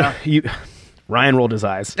Yeah. Ryan rolled his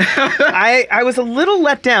eyes. I was a little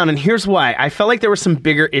let down, and here's why. I felt like there were some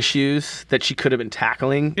bigger issues that she could have been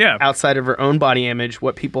tackling outside of her own body image,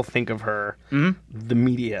 what people think of her, the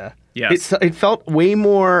media. Yes. It felt way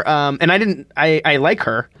more, and I like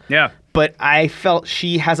her, Yeah. but I felt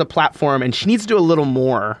she has a platform, and she needs to do a little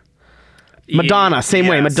more. Madonna, same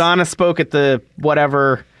way. Yes. Madonna spoke at the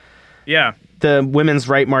whatever, Yeah. the Women's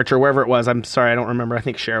Right March or wherever it was. I'm sorry, I don't remember. I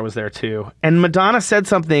think Cher was there too. And Madonna said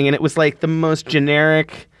something, and it was like the most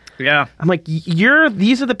generic. Yeah. I'm like,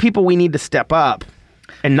 these are the people we need to step up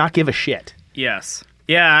and not give a shit. Yes.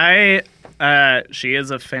 Yeah, she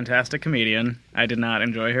is a fantastic comedian. I did not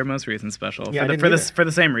enjoy her most recent special Yeah, I didn't for either.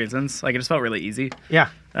 the same reasons. Like it just felt really easy. Yeah.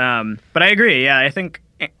 But I agree. Yeah, I think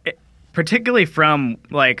particularly from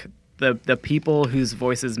like the people whose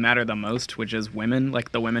voices matter the most, which is women,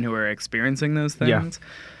 like the women who are experiencing those things.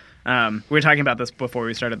 We were talking about this before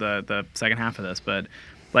we started the second half of this, but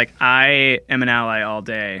like I am an ally all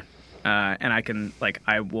day, and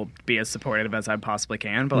I will be as supportive as I possibly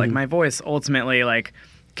can. But like my voice ultimately like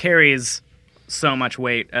carries so much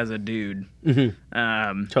weight as a dude.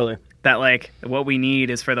 Totally. That like what we need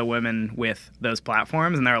is for the women with those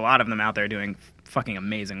platforms, and there are a lot of them out there doing fucking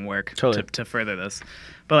amazing work Totally. to further this.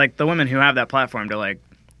 But like the women who have that platform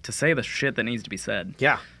to say the shit that needs to be said.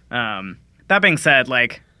 Yeah. That being said,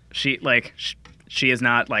 like she is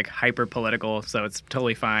not like hyper political, so it's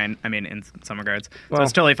totally fine. I mean, in some regards, so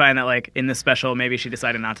it's totally fine that like in this special, maybe she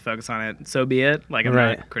decided not to focus on it. So be it. Like I'm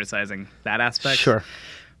not criticizing that aspect. Sure.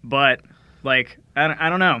 But like I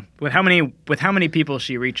don't know with how many people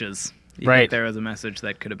she reaches. You think there was a message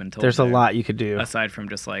that could have been told. There's a lot you could do aside from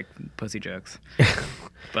just like pussy jokes.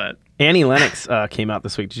 But Annie Lennox came out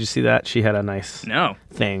this week. Did you see that? She had a nice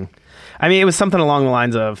thing. I mean, it was something along the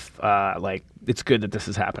lines of like, it's good that this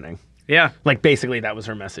is happening. Yeah. Like basically that was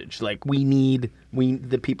her message. Like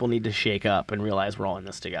the people need to shake up and realize we're all in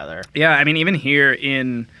this together. Yeah. I mean, even here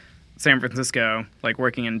in San Francisco, like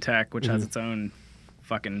working in tech, which has its own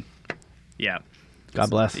fucking, God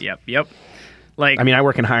bless. Yep. Like, I mean, I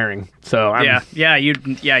work in hiring, so I'm,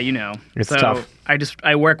 you know. It's so tough.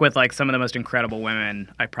 I work with like some of the most incredible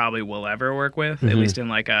women I probably will ever work with, at least in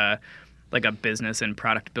like a business and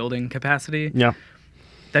product building capacity. Yeah.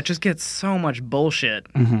 That just gets so much bullshit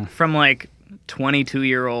from like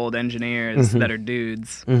 22-year-old engineers that are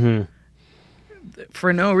dudes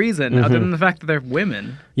for no reason other than the fact that they're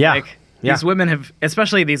women. Yeah. Like, these women have,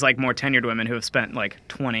 especially these like more tenured women who have spent like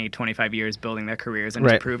 20, 25 years building their careers and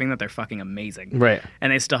just proving that they're fucking amazing. Right.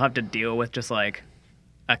 And they still have to deal with just like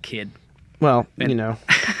a kid. Well, you know.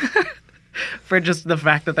 For just the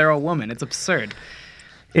fact that they're a woman. It's absurd.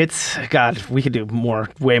 It's, God, we could do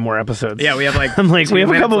way more episodes. Yeah, we have like, I'm like, we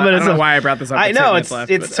have a couple minutes. I don't know why I brought this up. I know, it's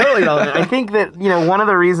totally relevant. I think that, you know, one of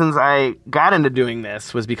the reasons I got into doing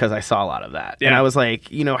this was because I saw a lot of that. Yeah. And I was like,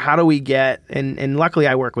 you know, how do we get, and luckily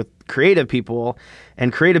I work with creative people,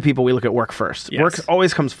 and creative people, we look at work first. Yes. Work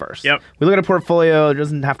always comes first. Yep. We look at a portfolio, there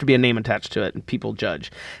doesn't have to be a name attached to it, and people judge.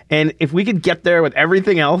 And if we could get there with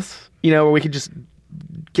everything else, you know, where we could just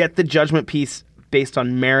get the judgment piece based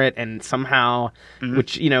on merit and somehow,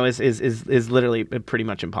 which, you know, is literally pretty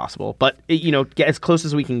much impossible. But, you know, get as close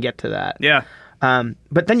as we can get to that. Yeah.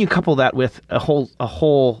 But then you couple that with a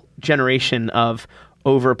whole generation of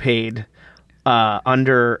overpaid,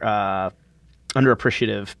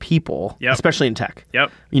 underappreciative people, especially in tech.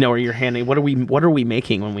 Yep. You know, where you're handing what are we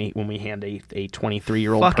making when we hand a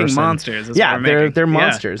 23-year-old fucking person? Monsters. Is Yeah, what we're they're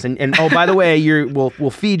monsters. And oh, by the way,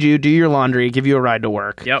 we'll feed you, do your laundry, give you a ride to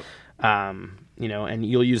work. Yep. You know, and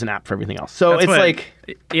you'll use an app for everything else. So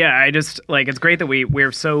I just like, it's great that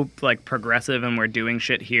we're so like progressive and we're doing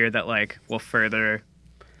shit here that like will further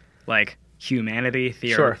like humanity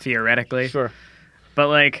theoretically. Sure. But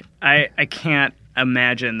like I can't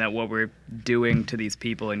imagine that what we're doing to these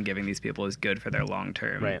people and giving these people is good for their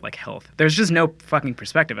long-term like health. There's just no fucking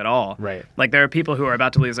perspective at all. Right. Like there are people who are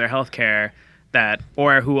about to lose their health care they're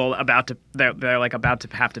about to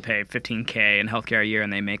have to pay $15K in healthcare a year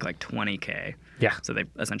and they make like $20K. Yeah. So they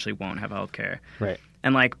essentially won't have healthcare. Right.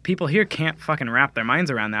 And like people here can't fucking wrap their minds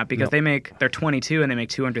around that because they're 22 and they make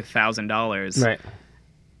 $200,000. Right.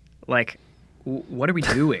 Like, what are we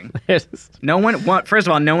doing? First of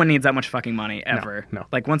all, no one needs that much fucking money ever. No.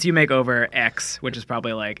 Like once you make over X, which is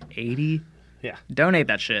probably like 80, donate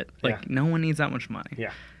that shit. Like no one needs that much money.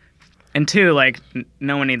 Yeah. And two, like,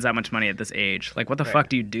 no one needs that much money at this age. Like, what the fuck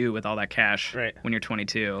do you do with all that cash when you're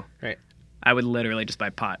 22? Right. I would literally just buy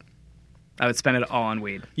pot. I would spend it all on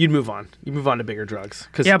weed. You'd move on. You move on to bigger drugs.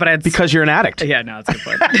 Because you're an addict. Yeah, no, that's a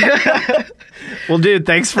good point. Well, dude,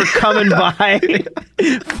 thanks for coming by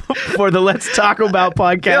for the Let's Talk About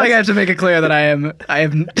podcast. I feel like I have to make it clear that I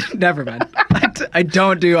have never been. I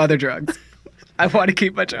don't do other drugs. I want to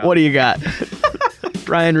keep my job. What do you got?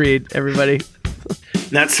 Brian Reed, everybody.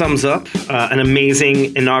 That sums up an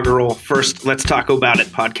amazing inaugural first Let's Talk About It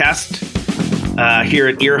podcast here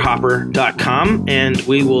at earhopper.com. And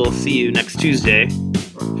we will see you next Tuesday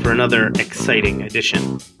for another exciting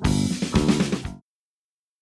edition.